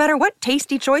foodie. And no matter what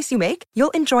tasty choice you make,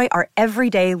 you'll enjoy our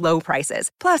everyday low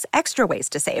prices, plus extra ways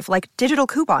to save, like digital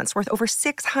coupons worth over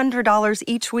 $600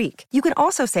 each week. You can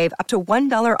also save up to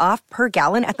 $1 off per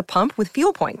gallon at the pump with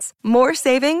fuel points. More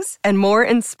savings and more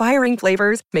inspiring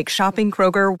flavors make shopping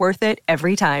Kroger worth it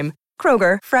every time.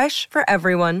 Kroger, fresh for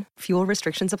everyone. Fuel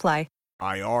restrictions apply.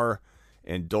 IR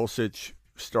and Dulcich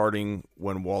starting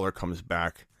when Waller comes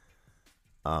back.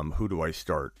 Who do I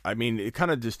start? I mean, it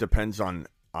kind of just depends on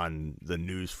the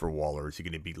news for Waller. Is he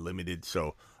going to be limited?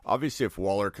 So obviously if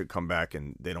Waller could come back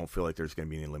and they don't feel like there's going to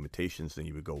be any limitations, then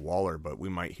you would go Waller, but we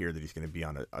might hear that he's going to be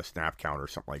on a snap count or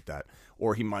something like that.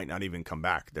 Or he might not even come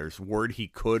back. There's word he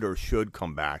could or should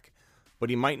come back,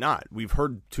 but he might not. We've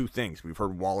heard two things. We've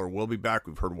heard Waller will be back.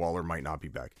 We've heard Waller might not be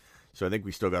back. So I think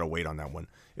we still got to wait on that one.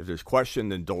 If there's question,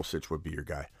 then Dulcich would be your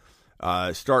guy.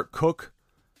 Start Cook,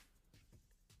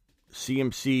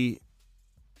 CMC,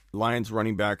 Lions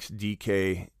running backs,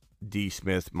 DK, D.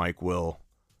 Smith, Mike Will.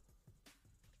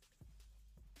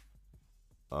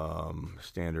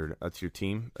 Standard. That's your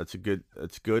team. That's good.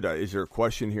 Is there a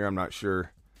question here? I'm not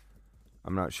sure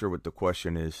what the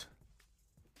question is.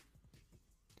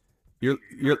 You're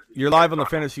live on the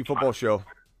Fantasy Football Show.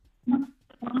 On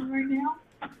right now?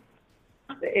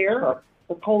 The air?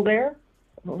 The cold air?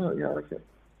 I don't know. Yeah, okay.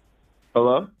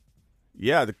 Hello?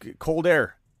 Yeah, the cold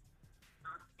air.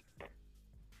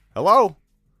 Hello?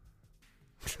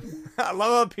 I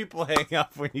love how people hang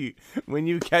up when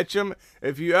you catch them.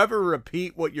 If you ever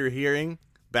repeat what you're hearing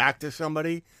back to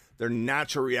somebody, their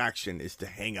natural reaction is to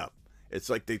hang up. It's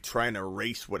like they try and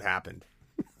erase what happened.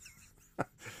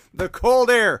 The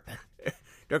cold air.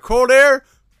 The cold air.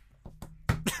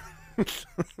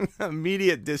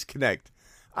 Immediate disconnect.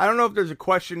 I don't know if there's a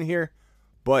question here,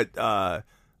 but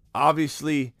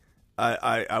obviously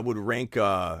I would rank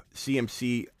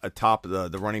CMC atop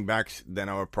the running backs. Then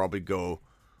I would probably go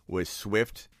with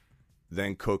Swift,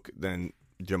 then Cook, then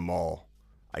Jamal.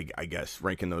 I guess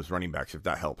ranking those running backs if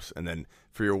that helps. And then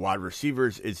for your wide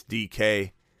receivers, it's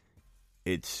DK,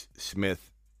 it's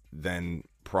Smith, then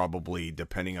probably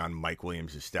depending on Mike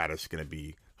Williams' status, going to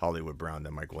be Hollywood Brown,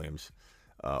 then Mike Williams.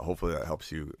 Hopefully that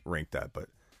helps you rank that. But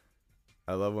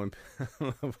I love when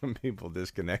people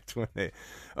disconnect when they.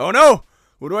 Oh no!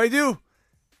 What do I do?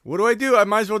 What do I do? I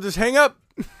might as well just hang up.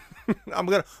 I'm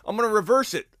gonna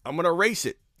reverse it. I'm gonna erase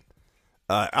it.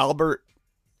 Albert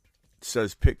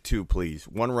says pick two, please.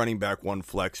 One running back, one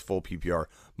flex, full PPR.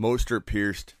 Mostert,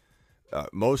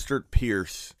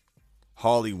 Pierce,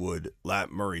 Hollywood,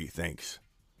 Lat Murray. Thanks.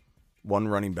 One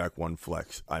running back, one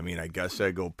flex. I mean, I guess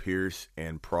I go Pierce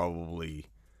and probably.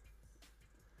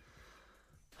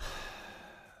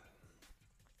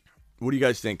 What do you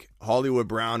guys think? Hollywood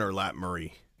Brown or Lat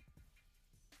Murray?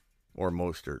 Or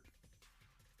Mostert?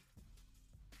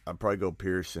 I'd probably go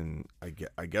Pierce and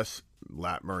I guess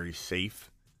Lat Murray's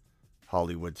safe.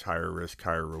 Hollywood's higher risk,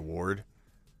 higher reward.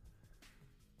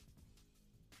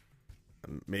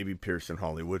 Maybe Pierce and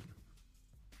Hollywood.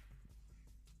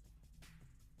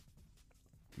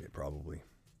 Yeah, probably.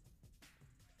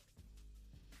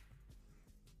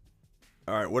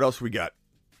 All right, what else we got?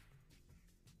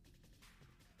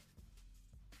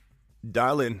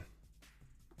 Dial in.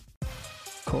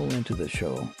 Call into the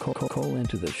show. Call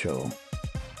into the show.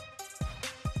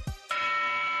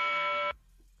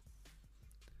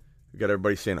 We got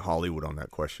everybody saying Hollywood on that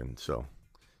question. So,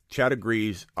 Chad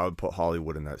agrees. I would put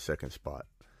Hollywood in that second spot.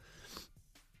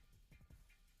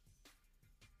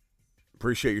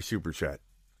 Appreciate your super chat.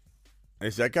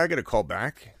 Is that guy going to call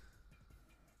back?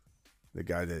 The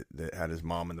guy that had his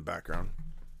mom in the background.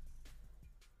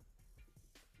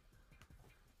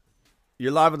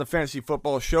 You're live on the Fantasy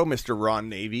Football Show, Mr. Ron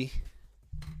Navy.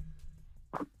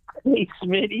 Hey,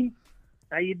 Smitty.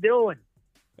 How you doing?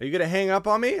 Are you going to hang up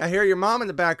on me? I hear your mom in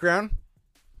the background.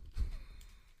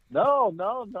 No.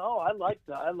 I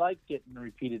like getting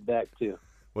repeated back, too.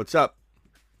 What's up?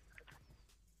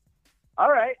 All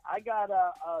right. I got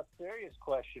a serious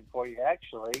question for you,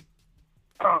 actually.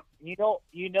 You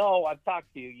know, I've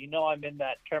talked to you. You know I'm in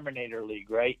that Terminator League,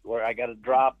 right, where I got to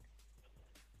drop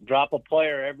a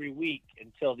player every week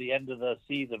until the end of the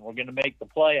season. We're going to make the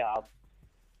playoffs.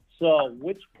 So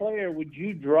which player would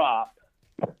you drop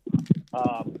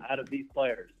out of these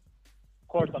players? Of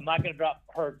course, I'm not going to drop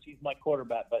Hurts. He's my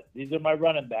quarterback, but these are my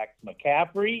running backs.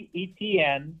 McCaffrey,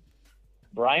 Etienne,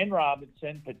 Brian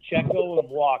Robinson, Pacheco, and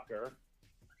Walker.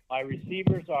 My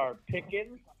receivers are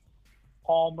Pickens,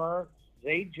 Palmer,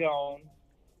 Zay Jones,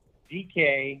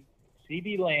 DK,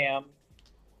 CeeDee Lamb.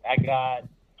 I got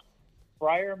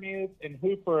Freiermuth and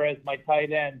Hooper as my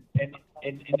tight end. And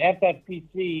in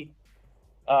FFPC,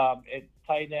 it's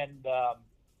tight end,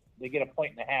 they get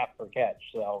 1.5 per catch.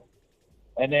 So,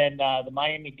 and then the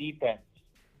Miami defense.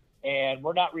 And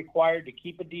we're not required to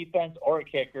keep a defense or a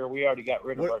kicker. We already got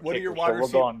rid of our kicker. What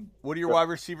are your wide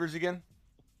receivers again?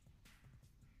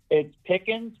 It's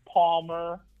Pickens,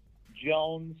 Palmer,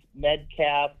 Jones,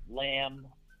 Metcalf, Lamb,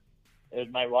 as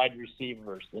my wide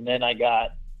receivers. And then I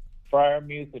got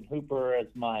Freiermuth and Hooper as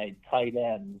my tight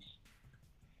ends.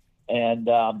 And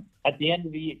at the end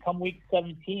of the year, come week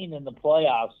 17 in the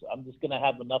playoffs, I'm just going to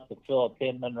have enough to fill a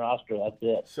 10-man roster. That's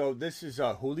it. So this is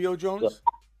Julio Jones?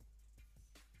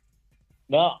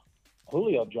 No,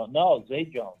 Julio Jones. No, Zay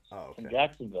Jones from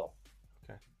Jacksonville.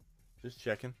 Okay. Just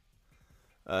checking.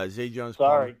 Zay Jones.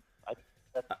 Sorry.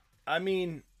 I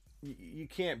mean, you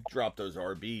can't drop those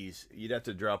RBs. You'd have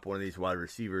to drop one of these wide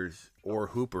receivers or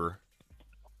Hooper.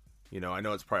 You know, I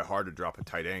know it's probably hard to drop a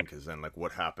tight end because then, like,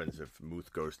 what happens if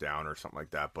Muth goes down or something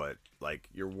like that? But, like,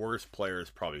 your worst player is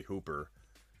probably Hooper.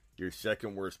 Your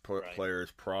second worst player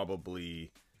is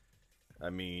probably, I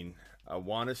mean, I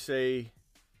want to say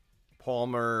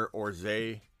Palmer or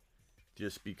Zay,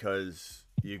 just because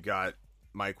you got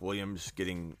Mike Williams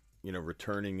getting,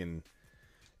 returning,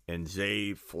 and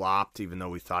Zay flopped, even though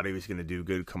we thought he was going to do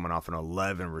good coming off an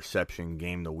 11 reception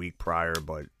game the week prior.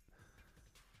 But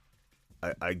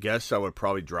I guess I would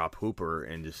probably drop Hooper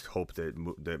and just hope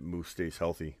that Moose stays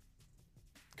healthy.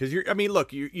 Because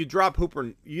you drop Hooper.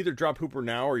 You either drop Hooper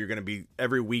now, or you're going to be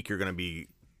every week. You're going to be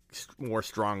more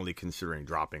strongly considering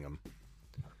dropping him.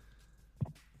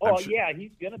 Oh yeah,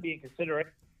 he's going to be considered,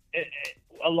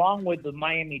 along with the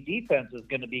Miami defense is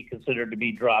going to be considered to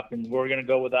be dropped, and we're going to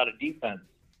go without a defense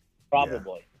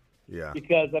probably. Yeah.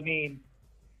 Because the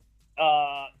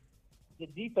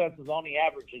defense is only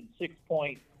averaging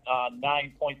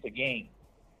 6.9 points a game.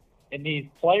 And these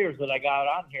players that I got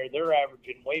on here, they're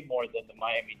averaging way more than the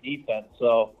Miami defense.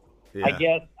 So I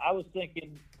guess I was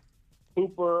thinking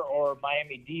Hooper or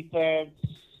Miami defense.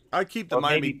 I'd keep the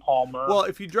Miami maybe Palmer. Well,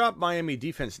 if you drop Miami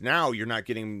defense now, you're not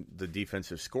getting the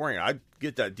defensive scoring. I'd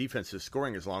get that defensive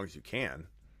scoring as long as you can.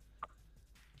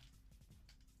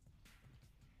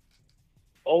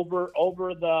 Over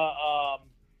the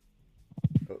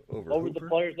the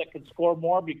players that can score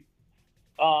more.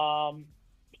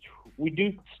 We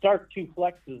do start two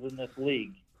flexes in this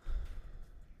league.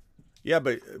 Yeah,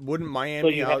 but wouldn't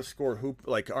Miami outscore Hoop?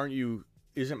 Like,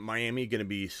 isn't Miami going to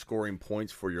be scoring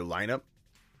points for your lineup?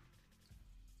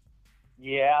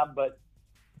 Yeah, but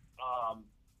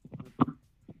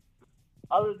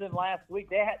other than last week,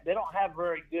 they don't have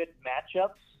very good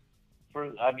matchups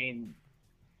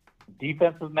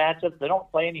defensive matchups. They don't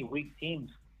play any weak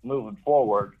teams moving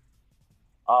forward.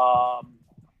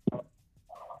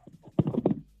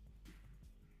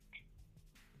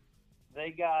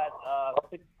 They got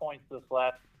 6 points this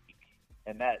last week,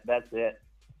 and that's it.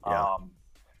 Yeah.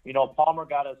 Palmer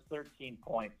got us 13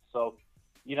 points. So,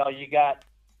 you got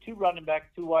 2 running backs,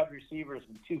 2 wide receivers,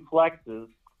 and 2 flexes,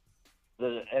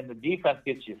 and the defense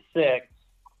gets you 6.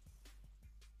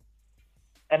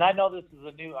 And I know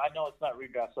I know it's not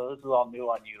redraft, so this is all new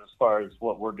on you as far as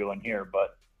what we're doing here.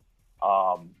 But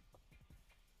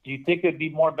do you think it'd be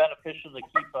more beneficial to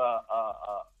keep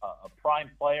a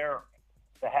prime player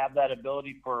to have that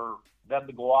ability for them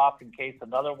to go off in case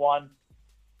another one?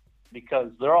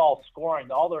 Because they're all scoring.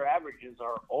 All their averages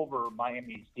are over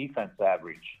Miami's defense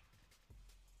average.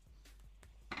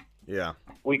 Yeah.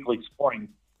 Weekly scoring.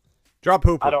 Drop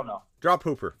Hooper. I don't know. Drop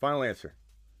Hooper. Final answer.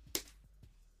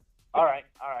 All right.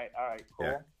 Cool.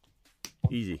 Yeah.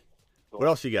 Easy. Cool. What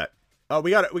else you got? Oh,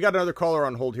 we got another caller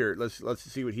on hold here. Let's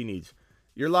see what he needs.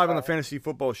 You're live on the Fantasy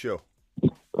Football Show.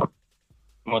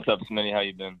 What's up, Smitty? How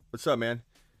you been? What's up, man?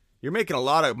 You're making a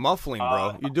lot of muffling,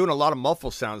 bro. You're doing a lot of muffle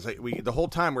sounds. The whole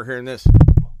time we're hearing this.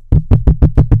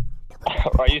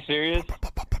 Are you serious?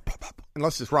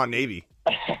 Unless it's Ron Navy.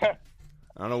 I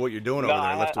don't know what you're doing over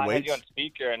there. Lifting weights. I had you on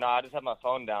speaker. No, I just have my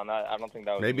phone down. I don't think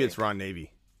that was Maybe me. It's Ron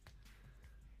Navy.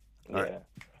 All right.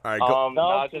 All right.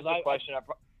 No, just a question.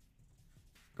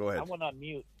 Go ahead. I went on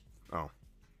mute. Oh.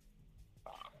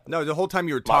 No, the whole time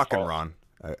you were talking, Ron,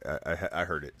 I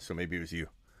heard it. So maybe it was you.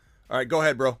 All right, go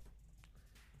ahead, bro.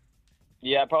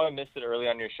 Yeah, I probably missed it early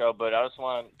on your show, but I just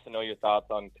wanted to know your thoughts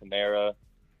on Kamara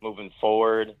moving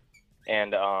forward,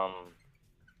 and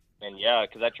yeah,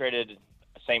 because I traded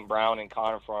St. Brown and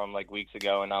Connor for him like weeks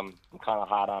ago, and I'm kind of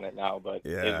hot on it now. But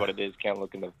it is what it is. Can't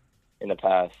look in the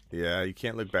past. Yeah, you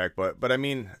can't look back, but I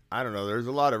mean, I don't know. There's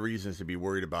a lot of reasons to be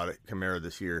worried about it, Kamara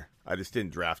this year. I just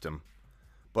didn't draft him,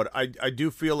 but I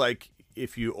do feel like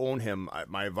if you own him,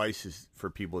 my advice is for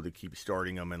people to keep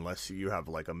starting him unless you have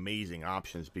like amazing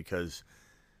options. Because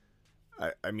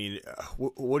I mean,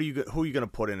 who are you going to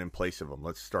put in place of him?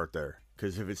 Let's start there.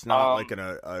 Because if it's not like in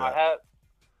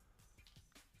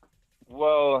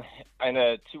well, in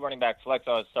a 2 running back flex,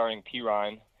 I was starting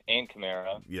Pirine and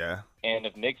Kamara. Yeah. And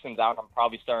if Mixon's out, I'm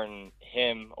probably starting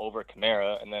him over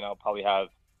Kamara, and then I'll probably have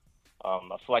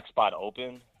a flex spot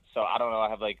open. So I don't know. I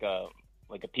have like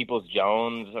like a Peoples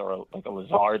Jones or like a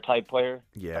Lazard type player.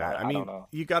 Yeah, I don't know.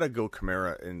 You got to go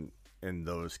Kamara in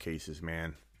those cases,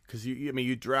 man. Because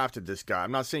you drafted this guy.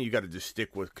 I'm not saying you got to just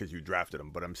stick with because you drafted him,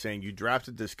 but I'm saying you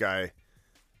drafted this guy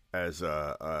as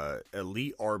a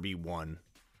elite RB1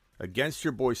 against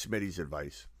your boy Smitty's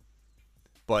advice.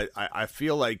 But I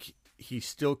feel like he's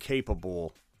still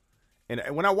capable. And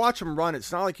when I watch him run,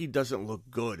 it's not like he doesn't look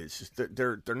good. It's just that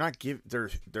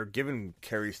they're giving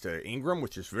carries to Ingram,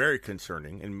 which is very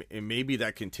concerning. And maybe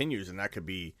that continues, and that could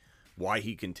be why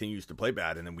he continues to play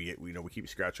bad. And then we keep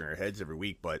scratching our heads every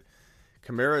week, but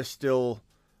Kamara is still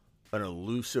an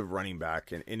elusive running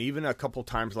back, and even a couple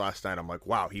times last night, I'm like,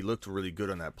 wow, he looked really good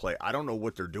on that play. I don't know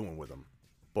what they're doing with him,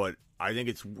 but I think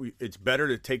it's better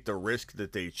to take the risk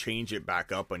that they change it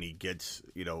back up and he gets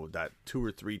that 2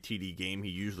 or 3 TD game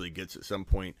he usually gets at some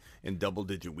point in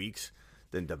double-digit weeks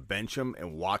than to bench him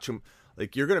and watch him.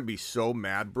 Like, you're gonna be so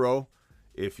mad, bro,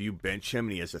 if you bench him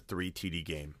and he has a 3 TD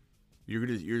game.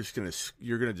 It's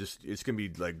gonna be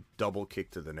like double kick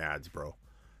to the nads, bro.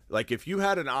 Like, if you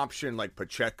had an option like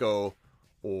Pacheco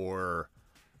or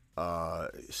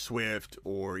Swift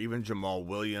or even Jamal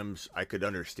Williams, I could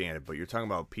understand it. But you're talking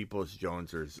about Peoples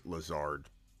Jones or Lazard.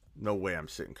 No way I'm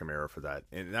sitting Kamara for that.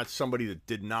 And that's somebody that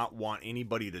did not want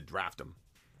anybody to draft him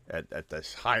at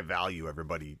this high value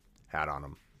everybody had on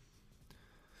him.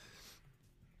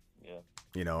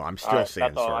 Yeah. I'm still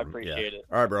saying that's all. I him. appreciate it.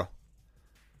 All right, bro.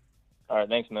 All right,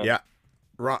 thanks, man. Yeah.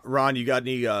 Ron, you got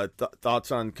any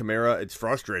thoughts on Kamara? It's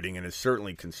frustrating and it's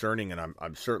certainly concerning, and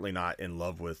I'm certainly not in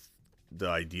love with the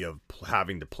idea of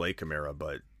having to play Kamara,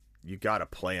 but you got to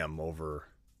play him over.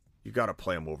 You got to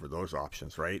play him over those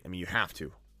options, right? I mean, you have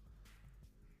to.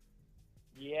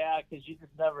 Yeah, because you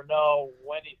just never know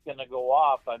when he's going to go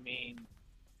off. I mean,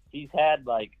 he's had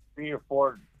like 3 or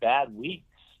 4 bad weeks,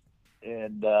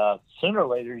 and sooner or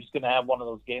later he's going to have one of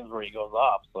those games where he goes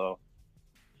off. So,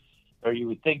 or you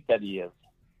would think that he is.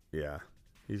 Yeah,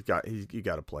 you got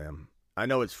to play him. I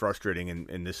know it's frustrating,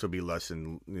 and this will be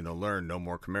lesson learned. No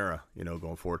more Kamara,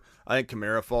 going forward. I think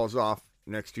Kamara falls off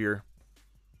next year.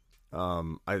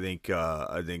 I think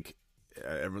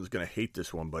everyone's going to hate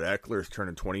this one, but Eckler's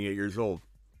turning 28 years old.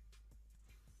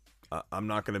 I'm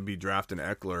not going to be drafting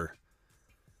Eckler.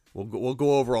 We'll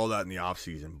go over all that in the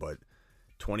offseason, but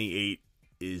 28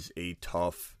 is a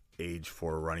tough age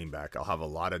for a running back. I'll have a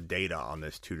lot of data on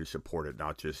this too to support it,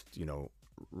 not just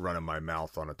running my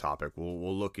mouth on a topic.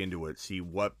 We'll look into it, see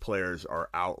what players are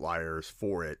outliers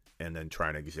for it, and then try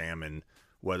and examine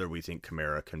whether we think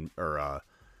Kamara can or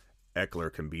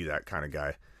Eckler can be that kind of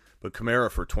guy. But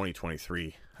Kamara for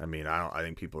 2023, I mean, I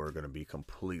think people are going to be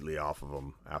completely off of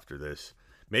him after this.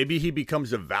 Maybe he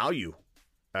becomes a value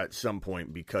at some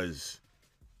point because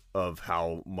of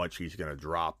how much he's going to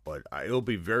drop, but it'll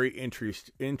be very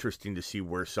interesting to see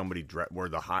where where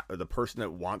the person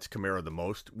that wants Kamara the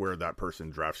most, where that person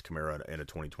drafts Kamara in a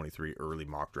 2023 early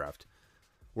mock draft.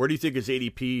 Where do you think his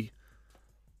ADP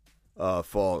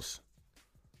falls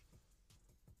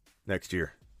next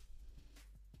year?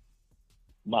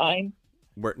 Mine?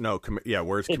 Where's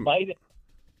it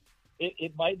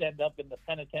might end up in the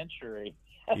penitentiary.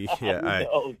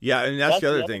 Yeah, and that's the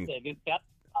other thing.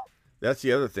 That's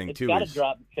the other thing too. It's got to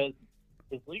drop because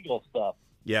it's legal stuff.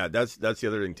 Yeah, that's the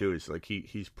other thing too. Is like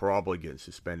he's probably getting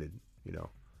suspended,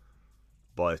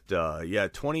 But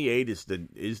 28 is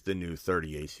the new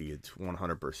 30 AC. It's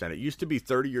 100%. It used to be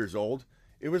 30 years old.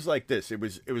 It was like this. It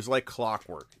was like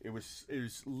clockwork. It was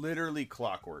literally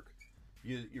clockwork.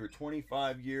 You're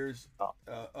 25 years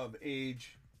of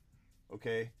age,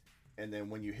 okay, and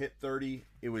then when you hit 30,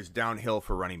 it was downhill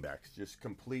for running backs, just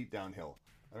complete downhill.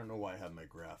 I don't know why I have my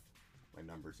graph. My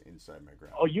numbers inside my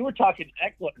graph. Oh, you were talking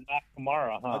Eckler, not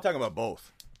Kamara, huh? I'm talking about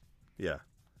both. Yeah.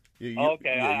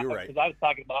 Okay. Yeah, you're right. Because I was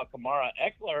talking about Kamara.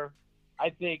 Eckler, I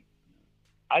think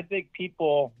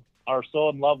people are so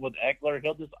in love with Eckler,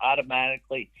 he'll just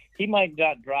automatically. He might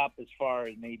not drop as far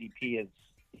as an ADP as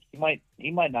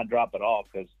he might not drop at all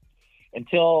because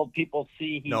until people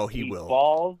see he will.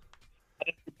 falls,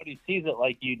 everybody sees it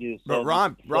like you do. So, but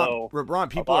Ron,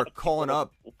 people are calling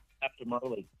up. After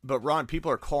early. But Ron,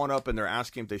 people are calling up and they're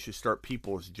asking if they should start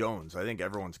Peoples Jones. I think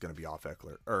everyone's going to be off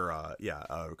Eckler or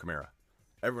Kamara.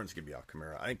 Everyone's going to be off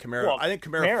Kamara. I think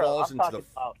Kamara falls into the.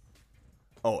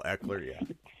 Eckler, yeah.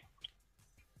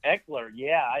 Eckler,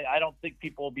 yeah. I don't think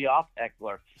people will be off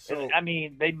Eckler. So, I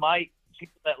mean, they might.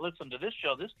 People that listen to this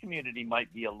show, this community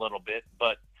might be a little bit,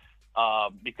 but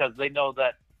because they know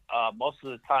that most of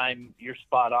the time you're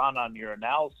spot on your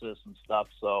analysis and stuff.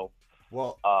 So,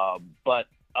 but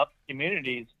up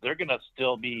communities, they're going to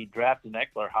still be drafting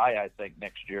Eckler high, I think,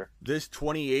 next year. This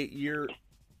 28-year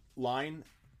line,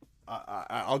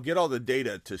 I'll get all the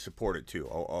data to support it too.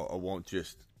 I won't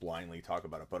just blindly talk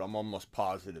about it, but I'm almost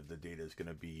positive the data is going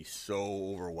to be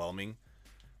so overwhelming.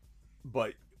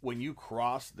 But when you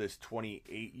cross this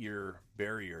 28-year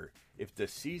barrier, if the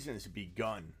season's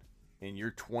begun and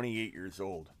you're 28 years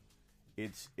old,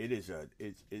 it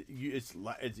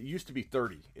used to be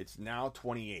 30. It's now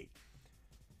 28.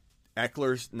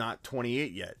 Eckler's not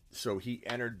 28 yet, so he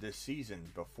entered this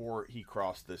season before he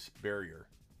crossed this barrier.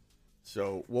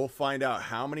 So we'll find out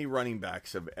how many running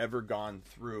backs have ever gone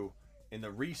through in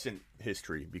the recent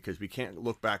history, because we can't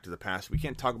look back to the past. We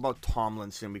can't talk about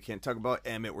Tomlinson. We can't talk about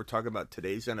Emmett. We're talking about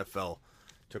today's NFL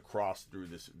to cross through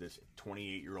this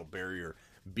 28-year-old barrier,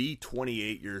 be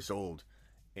 28 years old,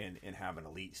 and have an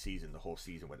elite season the whole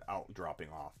season without dropping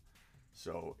off.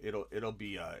 So it'll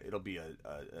be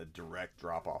a direct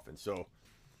drop off, and so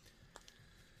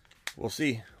we'll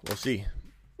see.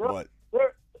 But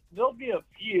there'll be a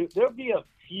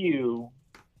few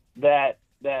that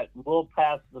will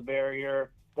pass the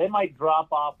barrier. They might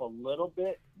drop off a little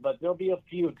bit, but there'll be a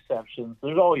few exceptions.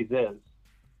 There always is.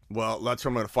 Well, that's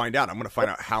what I'm going to find out. I'm going to find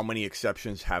out how many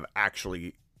exceptions have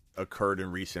actually occurred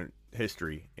in recent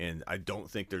history, and I don't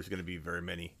think there's going to be very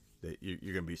many that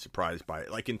you're going to be surprised by.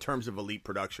 Like in terms of elite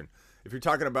production, if you're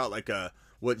talking about like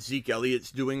what Zeke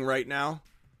Elliott's doing right now,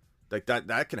 like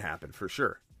that can happen for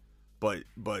sure. But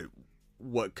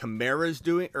what Kamara's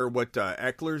doing or what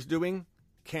Eckler's doing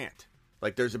can't.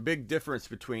 Like there's a big difference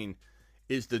between,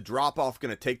 is the drop off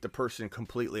going to take the person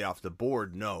completely off the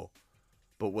board? No.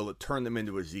 But will it turn them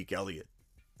into a Zeke Elliott?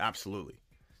 Absolutely.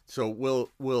 So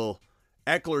will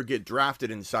Eckler get drafted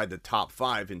inside the top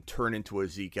 5 and turn into a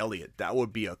Zeke Elliott? That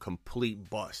would be a complete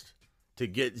bust to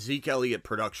get Zeke Elliott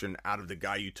production out of the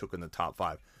guy you took in the top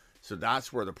 5. So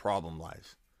that's where the problem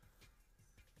lies.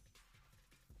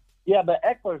 Yeah, but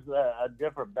Eckler's a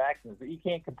different back. You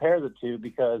can't compare the two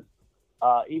because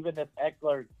even if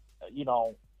Eckler,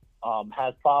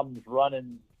 has problems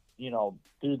running,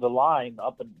 through the line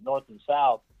up in north and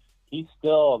south, he's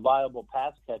still a viable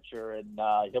pass catcher, and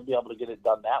he'll be able to get it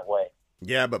done that way.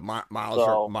 Yeah, but miles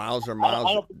are miles.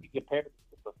 I don't think you compare.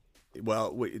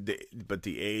 Well, but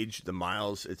the age, the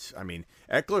miles,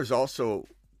 Eckler's also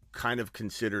kind of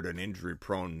considered an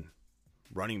injury-prone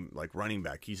running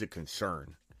back. He's a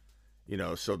concern.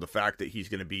 So the fact that he's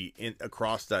going to be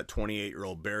across that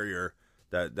 28-year-old barrier,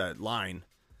 that line,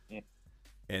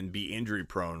 and be injury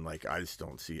prone, I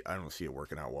don't see it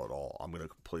working out well at all. I'm going to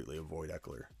completely avoid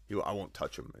Eckler. I won't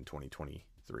touch him in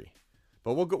 2023.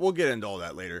 But we'll get into all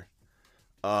that later.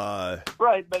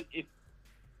 Right, but if you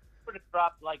were to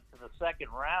drop to the second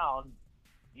round,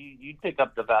 you'd pick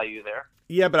up the value there.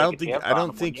 Yeah, but I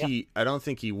don't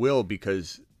think he will,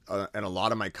 because and a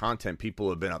lot of my content, people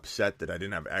have been upset that I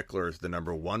didn't have Eckler as the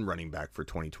number 1 running back for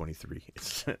 2023.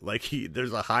 It's like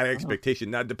there's a high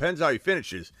expectation. Now, it depends how he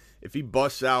finishes. If he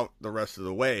busts out the rest of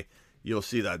the way, you'll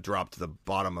see that drop to the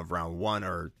bottom of round 1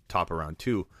 or top of round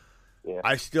 2. Yeah.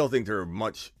 I still think there are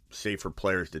much safer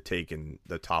players to take in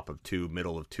the top of 2,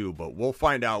 middle of 2, but we'll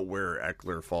find out where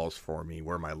Eckler falls for me,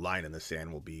 where my line in the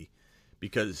sand will be,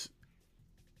 because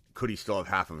could he still have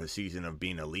half of a season of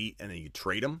being elite and then you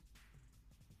trade him?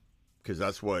 Because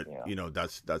that's what,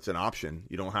 that's an option.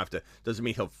 You don't have to, doesn't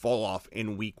mean he'll fall off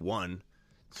in week 1.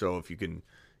 So if you can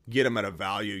get him at a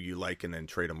value you like and then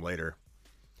trade him later.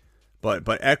 But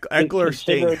Eckler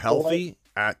staying healthy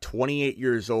at 28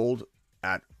 years old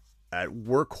at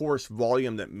workhorse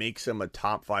volume that makes him a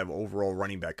top 5 overall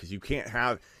running back, because you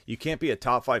can't be a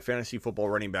top 5 fantasy football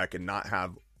running back and not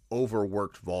have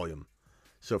overworked volume.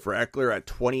 So for Eckler at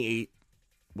 28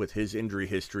 with his injury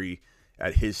history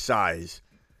at his size,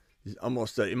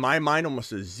 almost in my mind,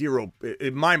 almost a zero.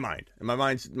 In my mind,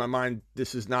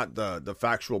 this is not the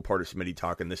factual part of Smitty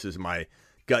talking. This is my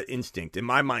gut instinct. In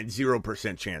my mind,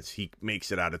 0% chance he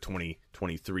makes it out of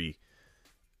 2023,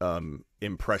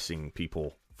 impressing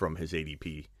people from his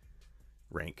ADP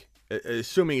rank,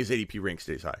 assuming his ADP rank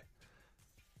stays high.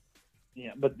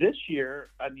 Yeah, but this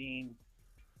year,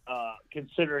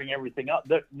 considering everything else,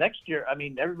 next year,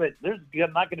 everybody, there's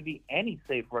not going to be any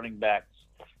safe running backs.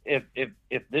 If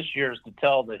this year is to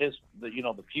tell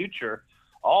the future,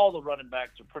 all the running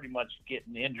backs are pretty much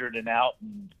getting injured and out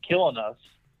and killing us.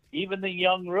 Even the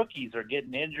young rookies are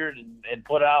getting injured and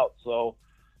put out. So,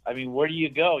 where do you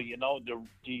go?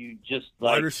 Do you just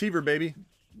wide receiver, baby?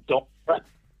 Don't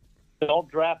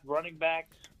draft running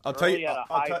backs early at a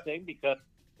high thing because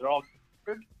they're all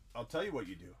injured? I'll tell you what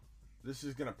you do. This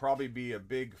is going to probably be a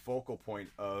big focal point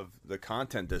of the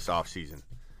content this offseason,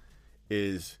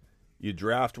 is you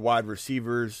draft wide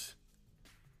receivers,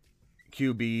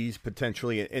 QBs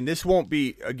potentially, and this won't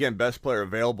be, again, best player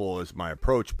available is my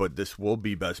approach, but this will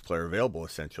be best player available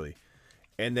essentially.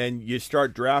 And then you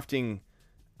start drafting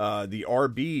the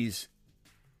RBs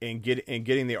and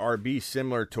getting the RBs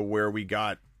similar to where we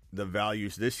got the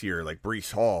values this year, like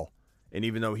Breece Hall. And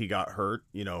even though he got hurt,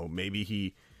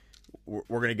 maybe we're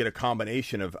going to get a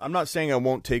combination of, I'm not saying I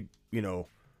won't take,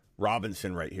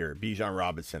 Robinson right here, Bijan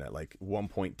Robinson at like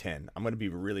 1.10. I'm going to be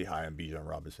really high on Bijan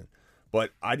Robinson.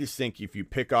 But I just think if you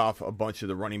pick off a bunch of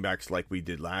the running backs like we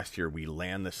did last year, we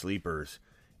land the sleepers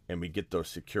and we get those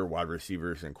secure wide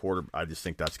receivers and I just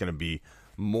think that's going to be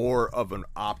more of an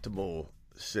optimal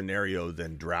scenario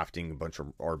than drafting a bunch of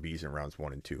RBs in rounds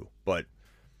 1 and 2. But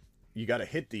you got to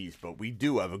hit these, but we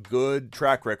do have a good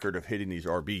track record of hitting these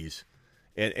RBs.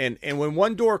 And when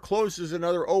one door closes,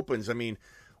 another opens. I mean,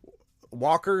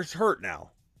 Walker's hurt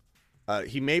now.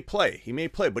 He may play,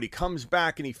 but he comes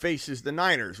back and he faces the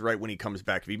Niners right when he comes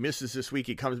back. If he misses this week,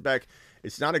 he comes back.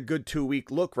 It's not a good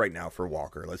 2-week look right now for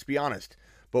Walker, let's be honest.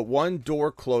 But one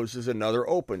door closes, another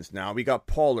opens. Now we got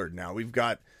Pollard. Now we've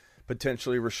got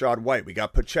potentially Rachaad White. We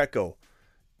got Pacheco.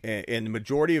 And the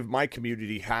majority of my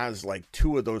community has like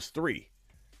 2 of those 3.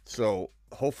 So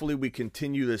hopefully we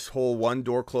continue this whole one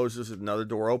door closes, another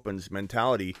door opens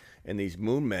mentality. And these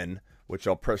moon men, which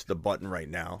I'll press the button right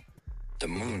now. The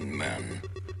moon men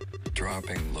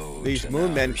dropping loads. These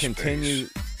moon men continue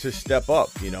to step up,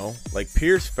 like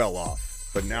Pierce fell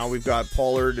off, but now we've got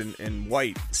Pollard and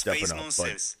White stepping up.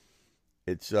 But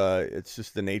it's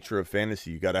just the nature of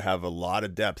fantasy. You got to have a lot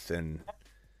of depth, and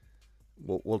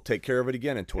we'll take care of it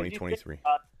again in 2023.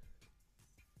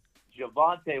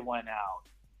 Javonte went out.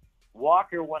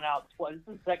 Walker went out twice.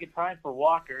 This is the second time for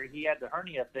Walker. He had the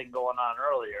hernia thing going on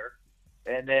earlier,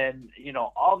 and then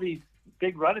all these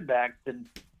big running backs, and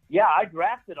I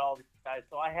drafted all these guys,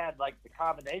 so I had like the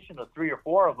combination of 3 or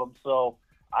 4 of them, so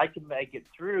I can make it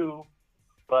through.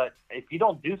 But if you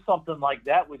don't do something like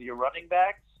that with your running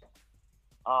backs,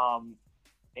 and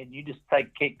you just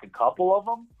take a couple of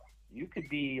them, you could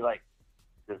be like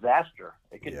disaster.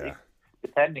 It could be,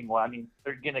 depending.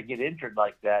 They're gonna get injured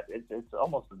like that. It's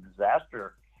almost a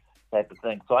disaster type of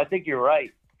thing. So I think you're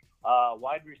right.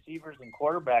 Wide receivers and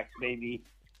quarterbacks maybe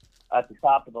at the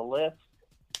top of the list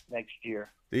next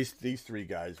year. These 3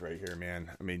 guys right here,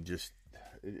 man. I mean, just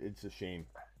it's a shame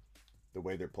the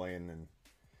way they're playing. And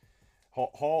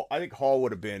Hall, I think Hall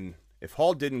would have been, if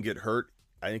Hall didn't get hurt,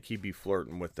 I think he'd be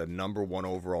flirting with the number 1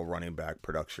 overall running back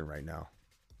production right now.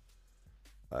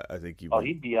 I think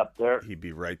he'd be up there. He'd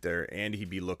be right there, and he'd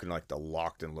be looking like the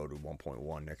locked and loaded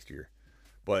 1.1 next year.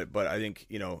 But I think,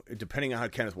 depending on how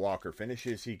Kenneth Walker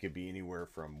finishes, he could be anywhere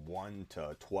from 1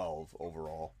 to 12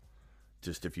 overall.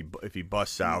 Just if he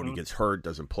busts out, he gets hurt,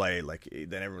 doesn't play,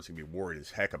 then everyone's gonna be worried as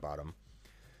heck about him.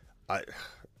 I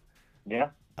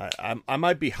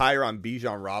might be higher on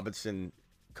Bijan Robinson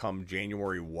come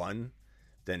January 1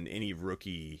 than any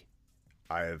rookie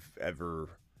I have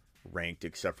ever ranked,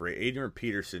 except for Adrian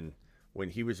Peterson. When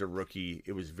he was a rookie,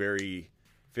 it was very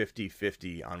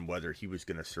 50-50 on whether he was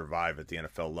going to survive at the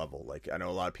NFL level. Like, I know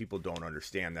a lot of people don't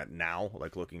understand that now,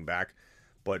 like looking back,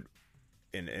 but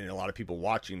and a lot of people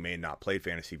watching may not play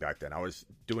fantasy back then. I was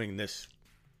doing this,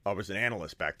 I was an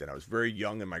analyst back then. I was very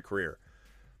young in my career.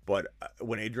 But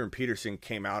when Adrian Peterson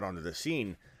came out onto the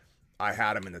scene, I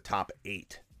had him in the top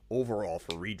 8 overall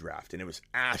for redraft, and it was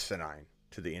asinine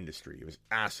to the industry. It was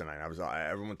asinine.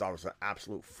 Everyone thought I was an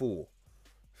absolute fool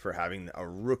for having a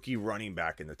rookie running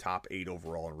back in the top 8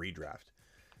 overall in redraft.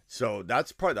 So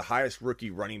that's probably the highest rookie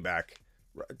running back.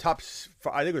 I think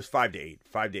it was 5 to 8.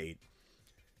 5 to 8.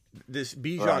 This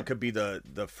Bijan could be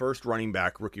the first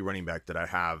rookie running back that I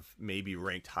have maybe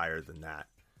ranked higher than that.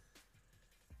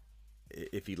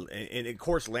 And of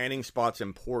course landing spot's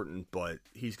important, but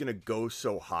he's going to go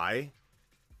so high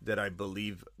that I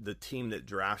believe the team that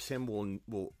drafts him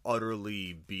will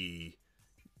utterly be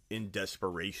in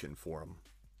desperation for him.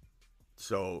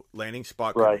 So landing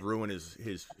spot could ruin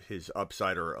his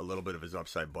upside, or a little bit of his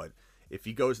upside. But if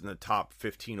he goes in the top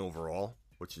 15 overall,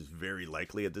 which is very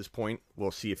likely at this point,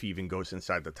 we'll see if he even goes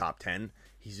inside the top 10.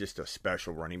 He's just a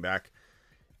special running back.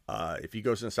 If he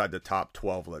goes inside the top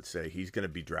 12, let's say, he's going to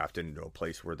be drafted into a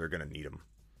place where they're going to need him.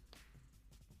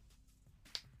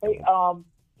 Hey,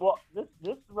 well,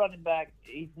 this running back,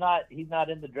 he's not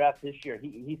in the draft this year.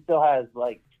 He still has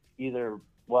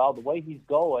the way he's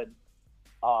going,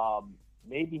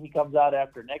 maybe he comes out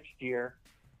after next year.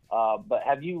 But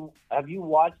have you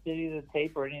watched any of the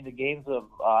tape or any of the games of?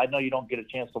 I know you don't get a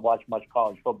chance to watch much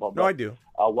college football. But, no, I do.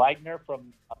 Wagner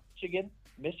from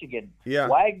Michigan. Yeah,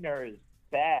 Wagner is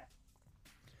bad.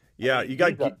 Yeah, he's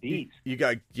a beast. you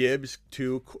got Gibbs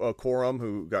too, Corum,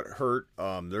 who got hurt.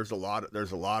 There's a lot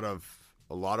of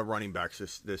running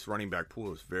backs. This running back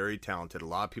pool is very talented. A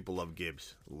lot of people love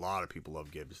Gibbs.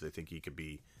 They think he could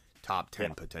be top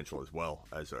 10 potential as well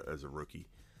as a rookie.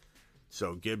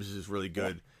 So Gibbs is really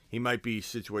good. Yeah. He might be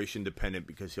situation dependent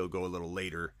because he'll go a little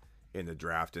later in the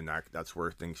draft, and that's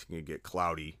where things can get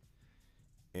cloudy.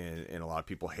 And a lot of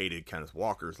people hated Kenneth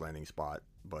Walker's landing spot,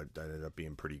 but that ended up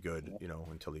being pretty good,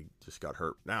 until he just got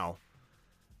hurt now.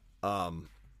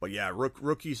 But yeah,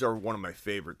 rookies are one of my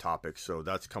favorite topics, so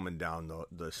that's coming down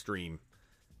the stream.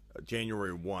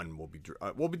 January 1, we'll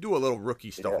be doing a little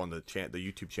rookie stuff on the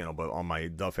YouTube channel, but on my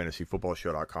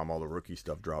thefantasyfootballshow.com, all the rookie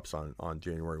stuff drops on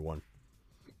January 1.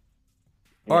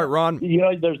 Yeah. All right, Ron.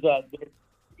 There's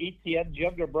ETN's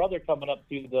younger brother coming up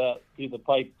through the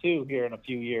pipe too here in a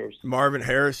few years. Marvin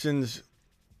Harrison's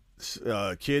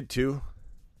kid too.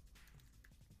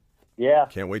 Yeah,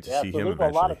 can't wait to see him. There's eventually.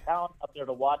 a lot of talent up there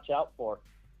to watch out for.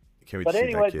 Can't wait but to see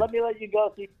anyways, that kid. let me let you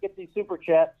go so you can get these super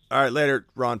chats. All right, later,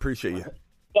 Ron. Appreciate you.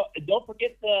 Don't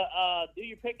forget to do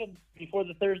your pick'ems before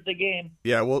the Thursday game.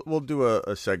 Yeah, we'll do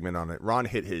a segment on it. Ron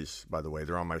hit his, by the way.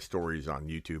 They're on my stories on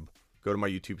YouTube. Go to my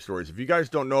YouTube stories. If you guys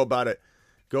don't know about it,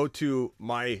 go to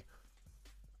my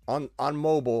on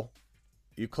mobile.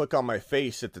 You click on my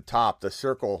face at the top, the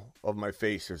circle of my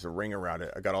face. There's a ring around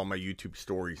it. I got all my YouTube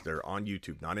stories there on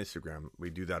YouTube, not Instagram. We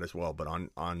do that as well, but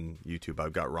on YouTube,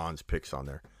 I've got Ron's picks on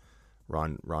there.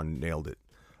 Ron nailed it.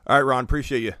 All right, Ron,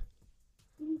 appreciate you.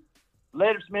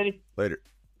 Later, Smitty. Later.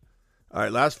 All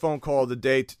right, last phone call of the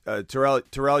day.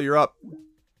 Terrell, you're up.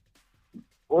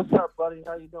 What's up, buddy?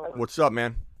 How you doing? What's up,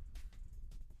 man?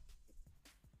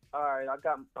 All right,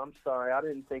 I'm sorry. I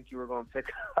didn't think you were going to pick.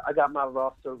 I got my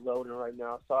roster loading right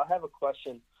now. So I have a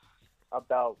question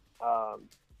about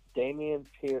Dameon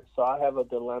Pierce. So I have a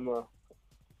dilemma.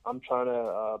 I'm trying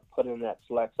to put in that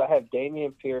flex. I have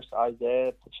Dameon Pierce,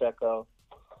 Isaiah Pacheco,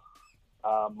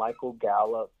 Michael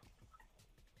Gallup,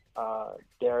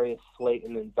 Darius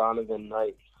Slayton, and Donovan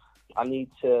Knight. I need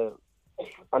to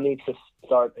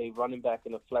start a running back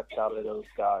in a flex out of those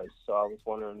guys. So I was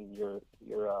wondering your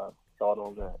thought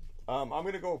on that. I'm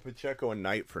going to go with Pacheco and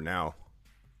Knight for now.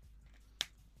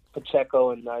 Pacheco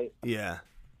and Knight? Yeah.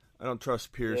 I don't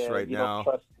trust Pierce now. Don't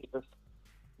trust Pierce?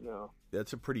 No.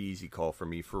 That's a pretty easy call for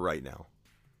me for right now.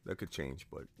 That could change,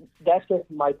 but... That's just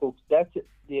Michael. That's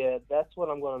what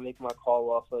I'm going to make my call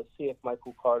off of. See if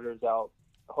Michael Carter's out.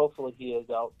 Hopefully he is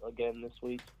out again this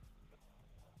week.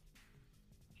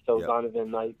 So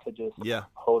Donovan Knight could just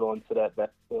hold on to that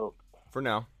backfield. For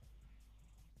now.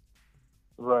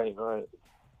 Right.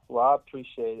 Well, I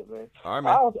appreciate it, man. All right,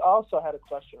 man. I also had a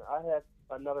question. I had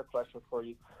another question for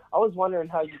you. I was wondering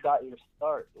how you got your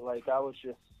start. Like, I was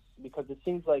just, because it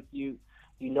seems like you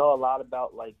know a lot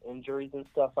about, like, injuries and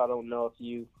stuff. I don't know if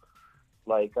you,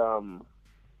 like,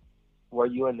 were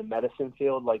you in the medicine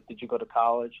field? Like, did you go to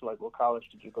college? Like, what college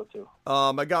did you go to?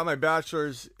 I got my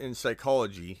bachelor's in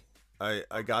psychology.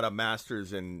 I got a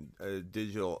master's in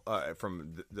digital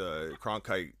from the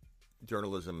Cronkite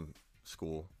Journalism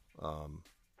School.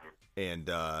 And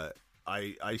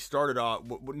I started off,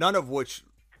 none of which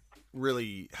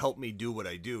really helped me do what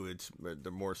I do.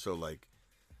 They're more so like,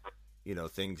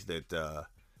 things that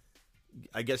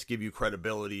I guess give you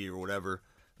credibility or whatever.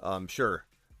 Sure.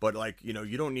 But like,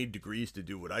 you don't need degrees to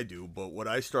do what I do. But what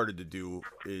I started to do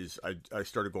is I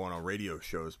started going on radio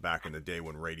shows back in the day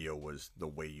when radio was the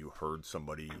way you heard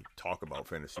somebody talk about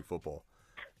fantasy football.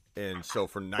 And so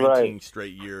for 19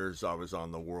 straight years, I was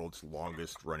on the world's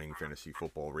longest running fantasy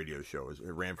football radio show. It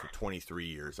ran for 23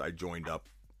 years. I joined up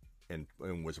and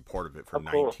was a part of it for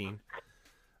 19.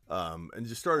 And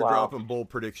just started dropping bold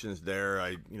predictions there.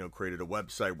 I, created a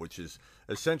website, which is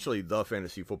essentially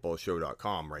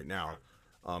thefantasyfootballshow.com right now.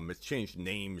 It's changed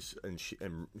names and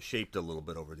shaped a little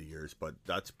bit over the years, but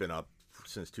that's been up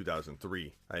since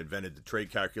 2003. I invented the trade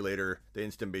calculator, the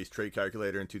instant-based trade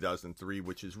calculator in 2003,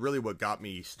 which is really what got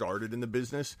me started in the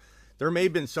business. There may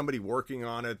have been somebody working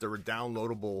on it. There were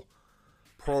downloadable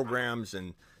programs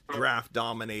and draft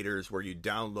dominators where you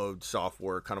download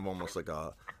software, kind of almost like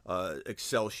a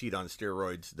Excel sheet on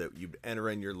steroids that you'd enter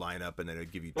in your lineup and then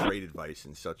it'd give you trade advice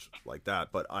and such like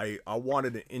that. But I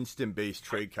wanted an instant-based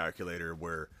trade calculator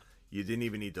where you didn't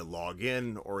even need to log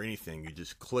in or anything. You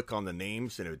just click on the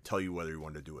names and it would tell you whether you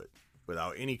wanted to do it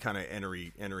without any kind of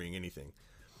entering anything.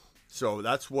 So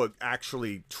that's what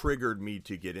actually triggered me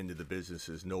to get into the business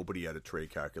is nobody had a trade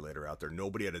calculator out there.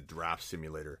 Nobody had a draft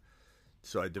simulator.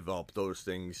 So I developed those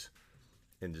things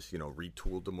and just,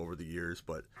 retooled them over the years.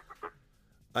 But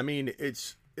I mean,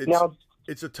 it's now,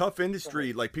 It's a tough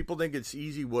industry. Like, people think it's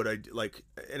easy what I like,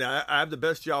 and I have the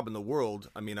best job in the world.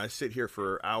 I mean, I sit here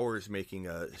for hours making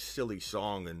a silly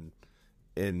song and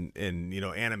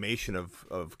animation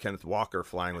of Kenneth Walker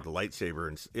flying with a lightsaber,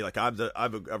 and like I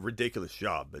have a ridiculous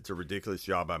job. It's a ridiculous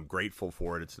job. I'm grateful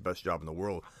for it. It's the best job in the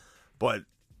world. But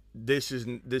this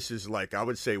is like, I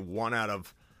would say, one out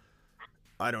of,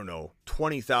 I don't know,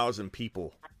 20,000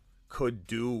 people could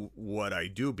do what I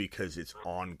do because it's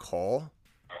on call.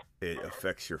 It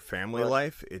affects your family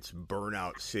life. It's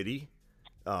burnout city.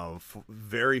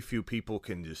 Very few people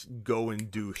can just go and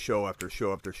do show after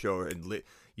show after show, and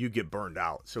you get burned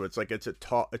out. So it's like it's a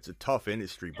tough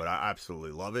industry, but I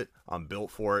absolutely love it. I'm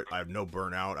built for it. I have no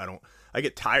burnout. I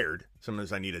get tired.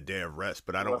 Sometimes I need a day of rest,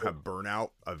 but I don't have burnout.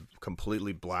 I've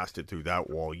completely blasted through that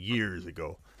wall years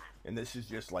ago, and this is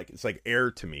just like, it's like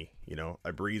air to me.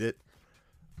 I breathe it.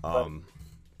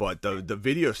 But the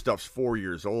video stuff's 4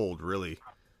 years old, really.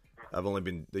 The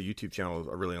YouTube channel,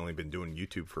 I've really only been doing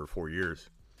YouTube for 4 years.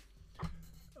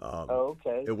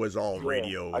 Okay. It was all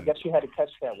radio. I guess you had to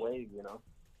catch that wave,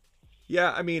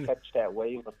 Yeah, I mean, catch that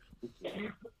wave.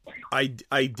 I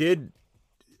did.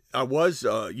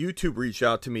 YouTube reached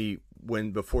out to me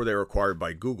before they were acquired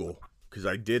by Google, because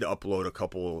I did upload a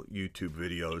couple YouTube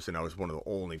videos, and I was one of the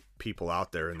only people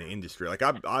out there in the industry. Like,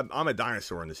 I'm a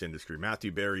dinosaur in this industry.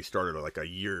 Matthew Berry started like a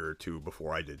year or two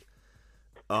before I did.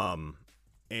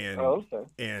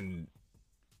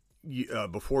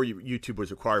 Before YouTube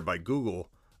was acquired by Google,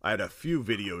 I had a few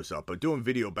videos up, but doing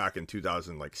video back in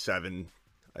 2007,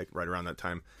 like right around that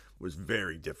time, was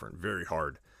very different, very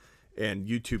hard. And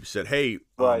YouTube said, "Hey,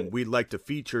 we'd like to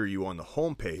feature you on the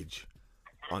homepage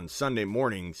on Sunday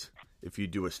mornings if you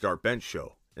do a Start Bench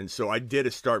show." And so I did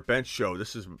a Start Bench show.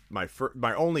 This is my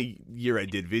only year I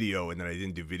did video, and then I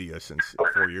didn't do video since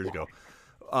 4 years ago.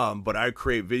 But I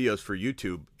create videos for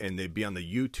YouTube, and they'd be on the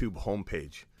YouTube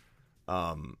homepage.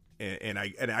 And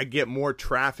I get more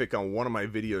traffic on one of my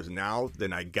videos now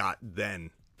than I got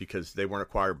then, because they weren't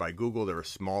acquired by Google. They were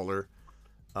smaller.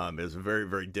 It was very,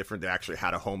 very different. They actually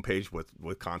had a homepage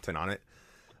with content on it.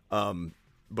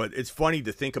 But it's funny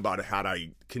to think about it, how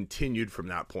I continued from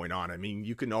that point on. I mean,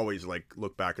 you can always like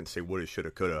look back and say woulda, shoulda,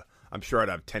 coulda. I'm sure I'd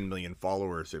have 10 million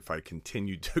followers if I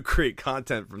continued to create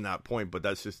content from that point. But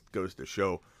that just goes to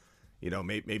show,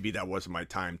 maybe that wasn't my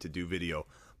time to do video.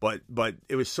 But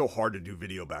it was so hard to do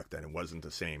video back then. It wasn't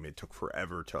the same. It took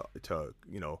forever to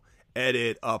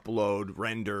edit, upload,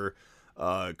 render.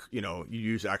 You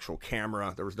use actual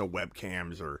camera. There was no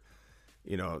webcams or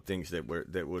things that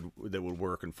would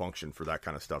work and function for that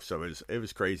kind of stuff. So it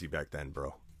was crazy back then,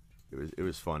 bro. It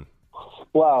was fun.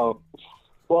 Wow.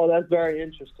 Well, that's very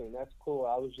interesting. That's cool.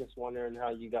 I was just wondering how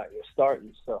you got your start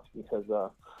and stuff, because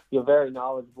you're very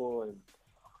knowledgeable, and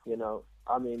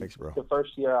I mean, thanks, bro. The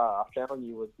first year I found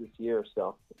you was this year.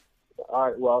 So, all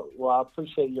right. Well, I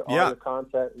appreciate all your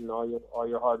content and all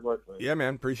your hard work, man. Yeah,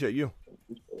 man. Appreciate you.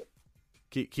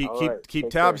 Keep Keep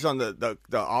tabs on the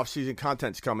off-season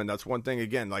content's coming. That's one thing.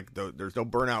 Again, like there's no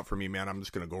burnout for me, man. I'm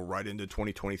just gonna go right into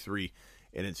 2023,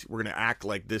 and we're gonna act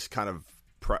like this kind of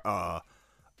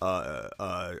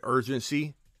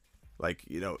urgency, like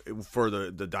for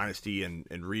the dynasty and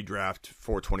redraft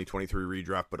for 2023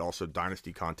 redraft, but also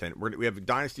dynasty content. We have a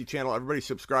dynasty channel. Everybody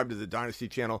subscribe to the dynasty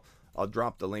channel. I'll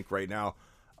drop the link right now.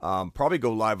 Probably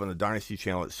go live on the dynasty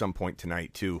channel at some point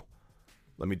tonight too.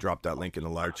 Let me drop that link in the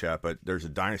live chat. But there's a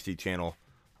dynasty channel.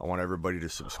 I want everybody to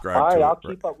subscribe to it. All right, I'll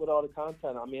keep up with all the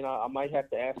content. I mean, I might have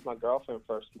to ask my girlfriend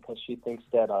first, because she thinks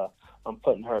that I'm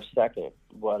putting her second.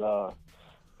 But I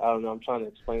don't know. I'm trying to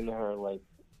explain to her, like,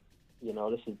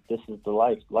 this is the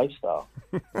lifestyle.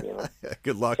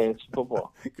 Good luck. Fantasy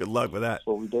football. Good luck with that. That's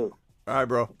what we do. All right,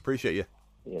 bro. Appreciate you.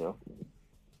 All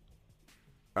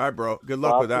right, bro. Good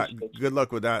luck with that. Good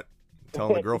luck with that.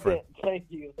 Telling the girlfriend. Thank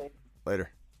you. Later.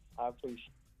 I appreciate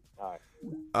it. All right.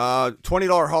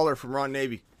 $20 hauler from Ron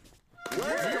Navy.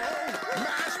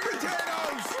 Mashed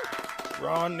potatoes.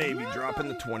 Ron Navy dropping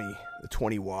the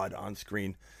 20 wad on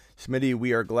screen. Smitty,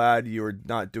 we are glad you're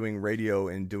not doing radio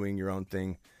and doing your own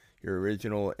thing. You're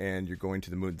original, and you're going to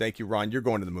the moon. Thank you, Ron. You're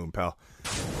going to the moon, pal.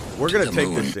 We're gonna take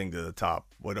this thing to the top.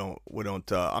 We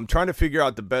don't. I'm trying to figure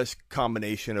out the best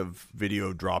combination of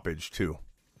video droppage too,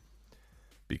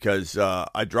 because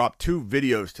I dropped 2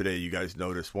 videos today. You guys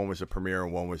noticed. One was a premiere,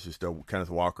 and one was just a Kenneth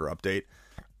Walker update.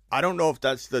 I don't know if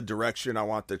that's the direction I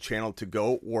want the channel to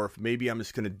go, or if maybe I'm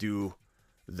just gonna do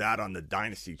that on the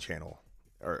Dynasty channel,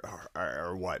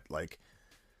 or what. Like,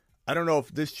 I don't know if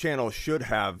this channel should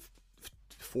have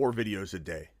 4 videos a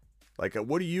day. Like,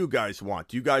 what do you guys want?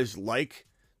 Do you guys like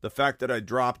the fact that I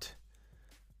dropped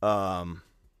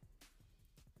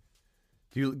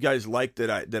Do you guys like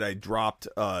that I dropped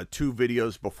 2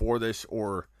 videos before this,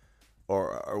 or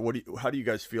what? How do you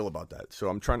guys feel about that? So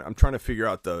I'm trying to figure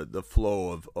out the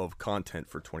flow of content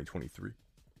for 2023,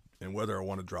 and whether I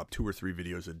want to drop 2 or 3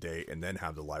 videos a day and then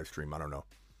have the live stream. I don't know,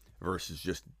 versus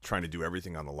just trying to do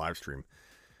everything on the live stream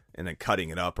and then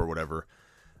cutting it up or whatever.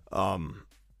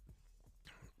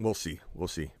 We'll see.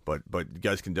 But you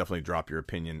guys can definitely drop your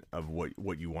opinion of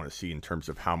what you want to see in terms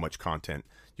of how much content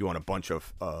you want. A bunch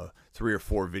of 3 or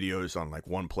 4 videos on like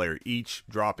one player each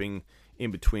dropping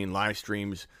in between live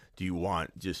streams. Do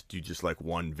you just like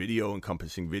one video,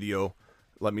 encompassing video?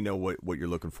 Let me know what you're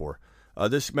looking for.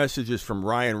 This message is from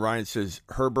Ryan. Ryan says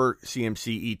Herbert,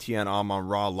 CMC, ETN, Amon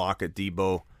Ra, Lockett,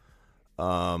 Debo.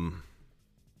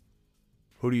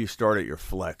 Who do you start at your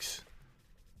flex?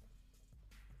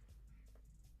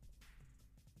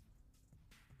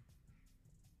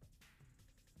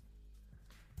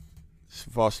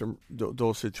 Foster,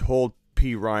 Dulcich, hold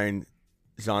P. Ryan,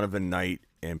 Zonovan, Knight,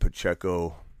 and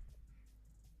Pacheco.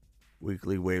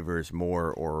 Weekly waivers,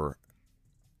 Moore or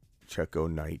Pacheco,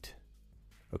 Knight.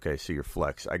 Okay, so your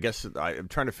flex. I guess I'm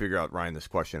trying to figure out, Ryan, this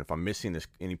question. If I'm missing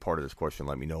any part of this question,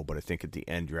 let me know. But I think at the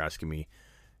end you're asking me,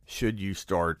 should you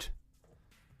start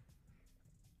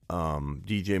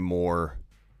DJ Moore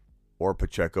or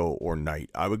Pacheco or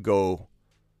Knight? I would go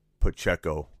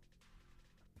Pacheco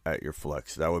at your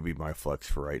flex. That would be my flex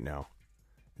for right now.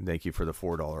 And thank you for the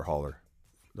 $4 hauler,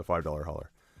 the $5 hauler.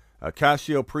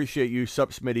 Cassio, appreciate you. Sup,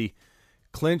 Smitty.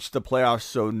 Clinched the playoffs,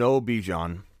 so no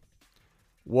Bijan.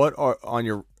 What's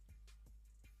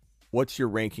your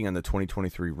ranking on the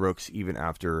 2023 rooks, even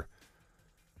after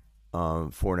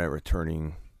Fournette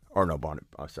returning? Or no, Bonnet.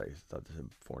 Oh, sorry, I thought this was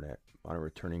Fournette. Bonnet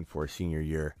returning for a senior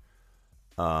year.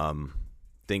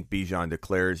 Think Bijan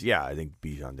declares? Yeah, I think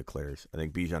Bijan declares.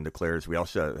 We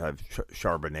also have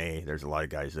Charbonnet. There's a lot of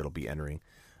guys that'll be entering.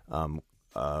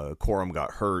 Corum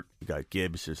got hurt. You got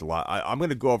Gibbs. There's a lot. I'm going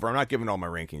to go over. I'm not giving all my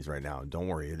rankings right now. Don't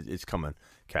worry. It's coming,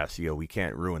 Cassio. We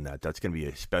can't ruin that. That's going to be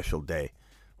a special day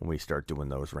when we start doing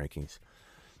those rankings.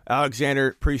 Alexander,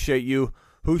 appreciate you.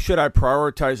 Who should I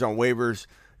prioritize on waivers?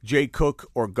 Jay Cook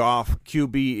or Goff?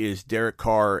 QB is Derek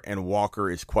Carr, and Walker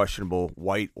is questionable.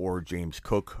 White or James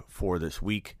Cook for this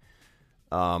week?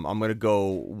 I'm going to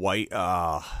go White.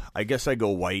 I guess I go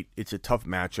White. It's a tough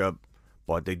matchup,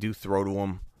 but they do throw to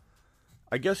him.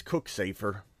 I guess Cook's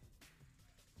safer. I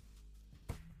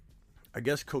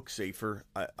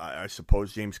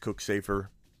suppose James Cook's safer.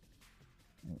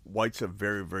 White's a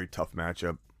very, very tough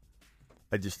matchup.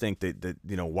 I just think that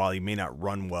while he may not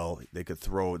run well, they could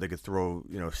throw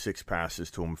 6 passes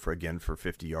to him for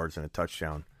 50 yards and a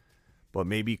touchdown. But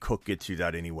maybe Cook gets you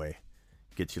that anyway.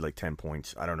 Gets you like 10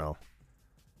 points. I don't know.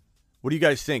 What do you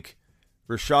guys think?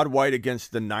 Rashad White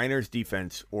against the Niners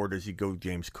defense, or does he go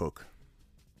James Cook?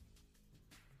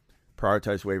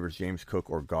 Prioritize waivers, James Cook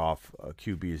or Goff.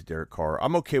 QB is Derek Carr.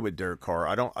 I'm okay with Derek Carr.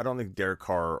 I don't think Derek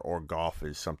Carr or Goff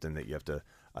is something that you have to.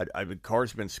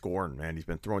 Carr's been scoring, man. He's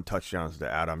been throwing touchdowns to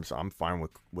Adams. I'm fine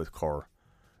with Carr.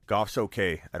 Goff's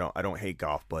okay. I don't hate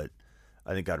Goff, but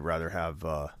I think I'd rather have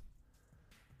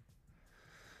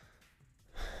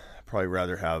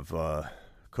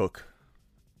Cook.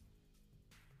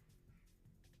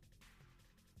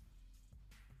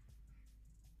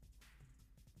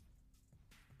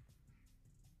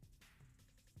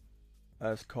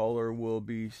 As caller will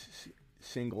be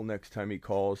single next time he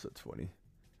calls. That's funny.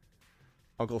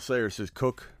 Uncle Sayer says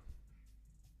Cook.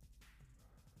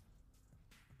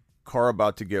 Carr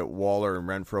about to get Waller and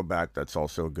Renfro back. That's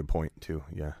also a good point, too.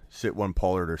 Yeah. Sit one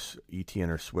Pollard or ETN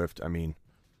or Swift. I mean,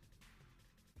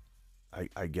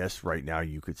 I guess right now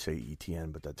you could say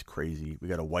ETN, but that's crazy. We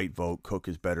got a White vote. Cook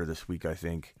is better this week, I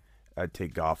think. I'd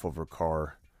take Goff over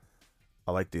Carr.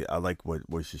 I like what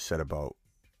was just said about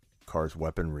Carr's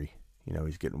weaponry.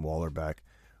 He's getting Waller back.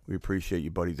 We appreciate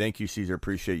you, buddy. Thank you, Caesar.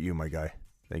 Appreciate you, my guy.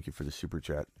 Thank you for the super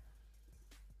chat.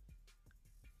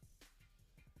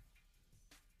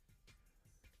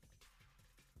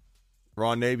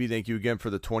 Ron Navy, thank you again for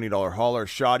the $20 hauler.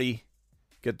 Shoddy,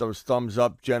 get those thumbs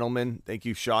up, gentlemen. Thank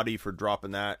you, Shoddy, for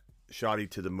dropping that. Shoddy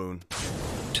to the moon.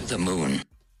 To the moon.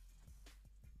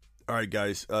 All right,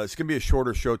 guys. It's going to be a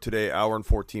shorter show today, hour and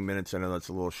 14 minutes. I know that's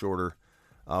a little shorter.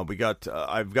 I've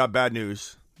got bad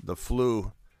news. The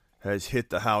flu has hit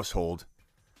the household.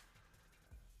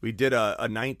 We did a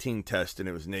 19 test, and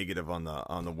it was negative on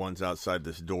the ones outside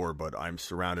this door, but I'm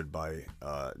surrounded by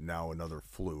now another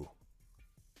flu.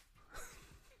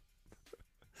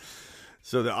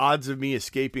 So the odds of me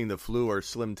escaping the flu are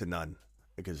slim to none,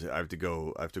 because I have to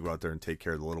go out there and take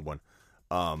care of the little one.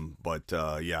 But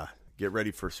yeah, get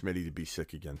ready for Smitty to be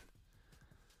sick again.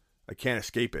 I can't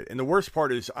escape it. And the worst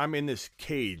part is I'm in this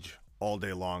cage all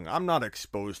day long. I'm not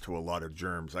exposed to a lot of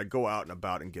germs. I go out and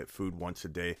about and get food once a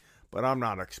day, but I'm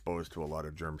not exposed to a lot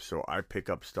of germs. So I pick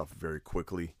up stuff very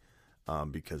quickly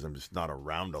because I'm just not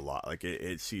around a lot. Like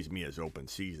it sees me as open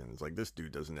season. It's like, this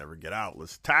dude doesn't ever get out.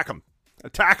 Let's attack him.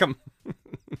 Attack him.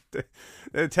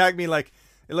 They attack me like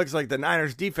it looks like the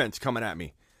Niners defense coming at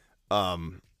me.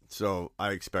 So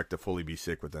I expect to fully be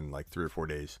sick within like 3 or 4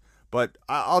 days. But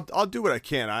I'll do what I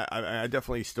can. I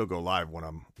definitely still go live when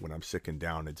I'm sick and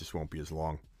down. It just won't be as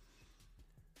long.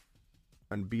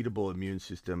 Unbeatable immune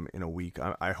system in a week.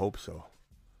 I hope so.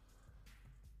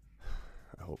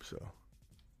 I hope so.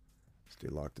 Stay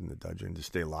locked in the dungeon. Just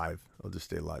stay live. I'll just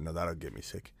stay live. No, that'll get me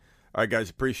sick. All right, guys.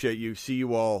 Appreciate you. See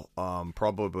you all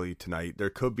probably tonight. There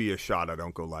could be a shot I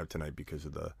don't go live tonight because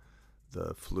of the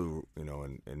flu,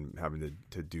 and having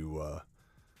to do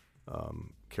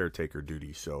caretaker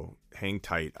duty. So hang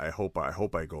tight. I hope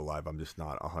I go live. I'm just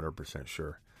not 100%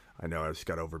 sure. I know I just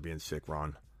got over being sick,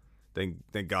 Ron.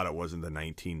 Thank God it wasn't the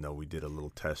 19 though. We did a little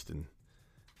test and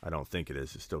I don't think it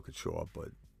is. It still could show up, but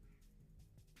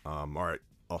all right.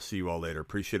 I'll see you all later.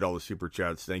 Appreciate all the super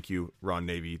chats. Thank you, Ron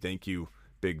Navy. Thank you,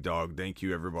 Big Dog. Thank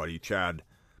you, everybody. Chad,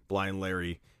 Blind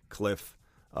Larry, Cliff.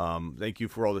 Thank you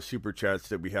for all the super chats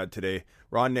that we had today.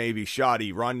 Ron Navy,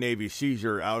 Shoddy, Ron Navy,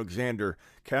 Caesar, Alexander,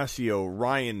 Cassio,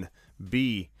 Ryan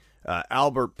B,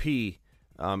 Albert P,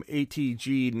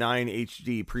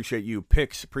 ATG9HD, appreciate you.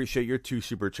 Pix, appreciate your 2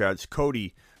 super chats.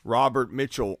 Cody, Robert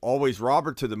Mitchell, always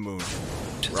Robert to the moon.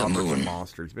 To Robert's the moon. a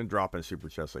monster. He's been dropping super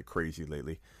chats like crazy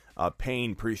lately.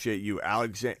 Payne, appreciate you.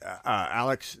 Alex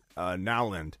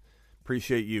Nowland,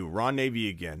 appreciate you. Ron Navy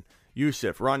again.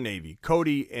 Yusuf, Ron Navy,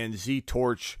 Cody, and Z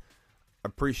Torch.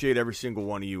 Appreciate every single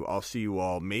one of you. I'll see you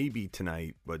all maybe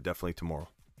tonight, but definitely tomorrow.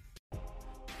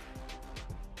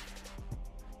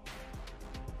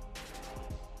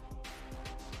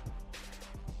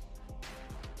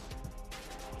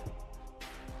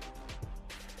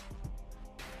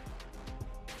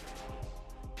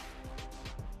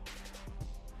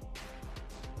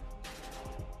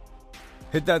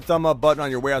 Hit that thumb up button on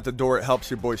your way out the door. It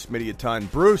helps your boy Smitty a ton.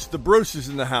 Bruce, the Bruce is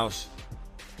in the house.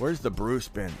 Where's the Bruce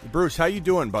been? Bruce, how you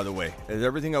doing, by the way? Is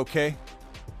everything okay?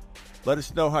 Let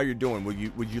us know how you're doing.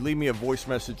 Would you leave me a voice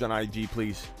message on IG,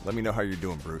 please? Let me know how you're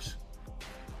doing, Bruce.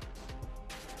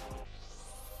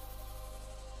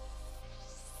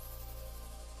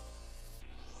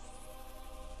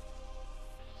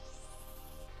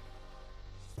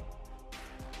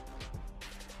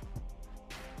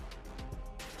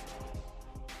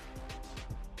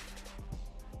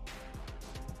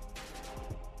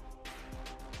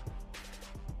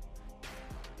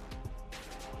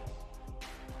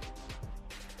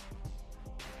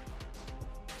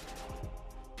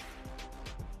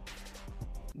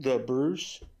 The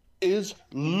Bruce is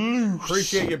loose.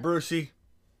 Appreciate you, Brucey.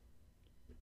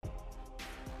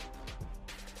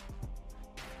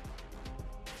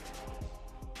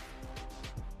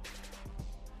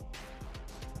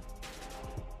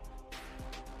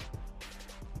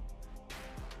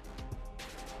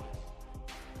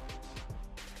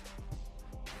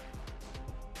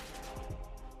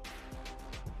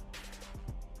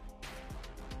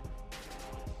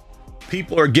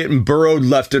 People are getting burrowed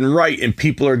left and right, and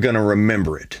people are going to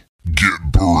remember it. Get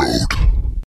burrowed.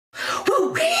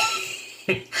 Woo!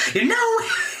 You know,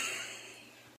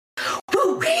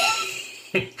 woo!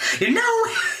 You know.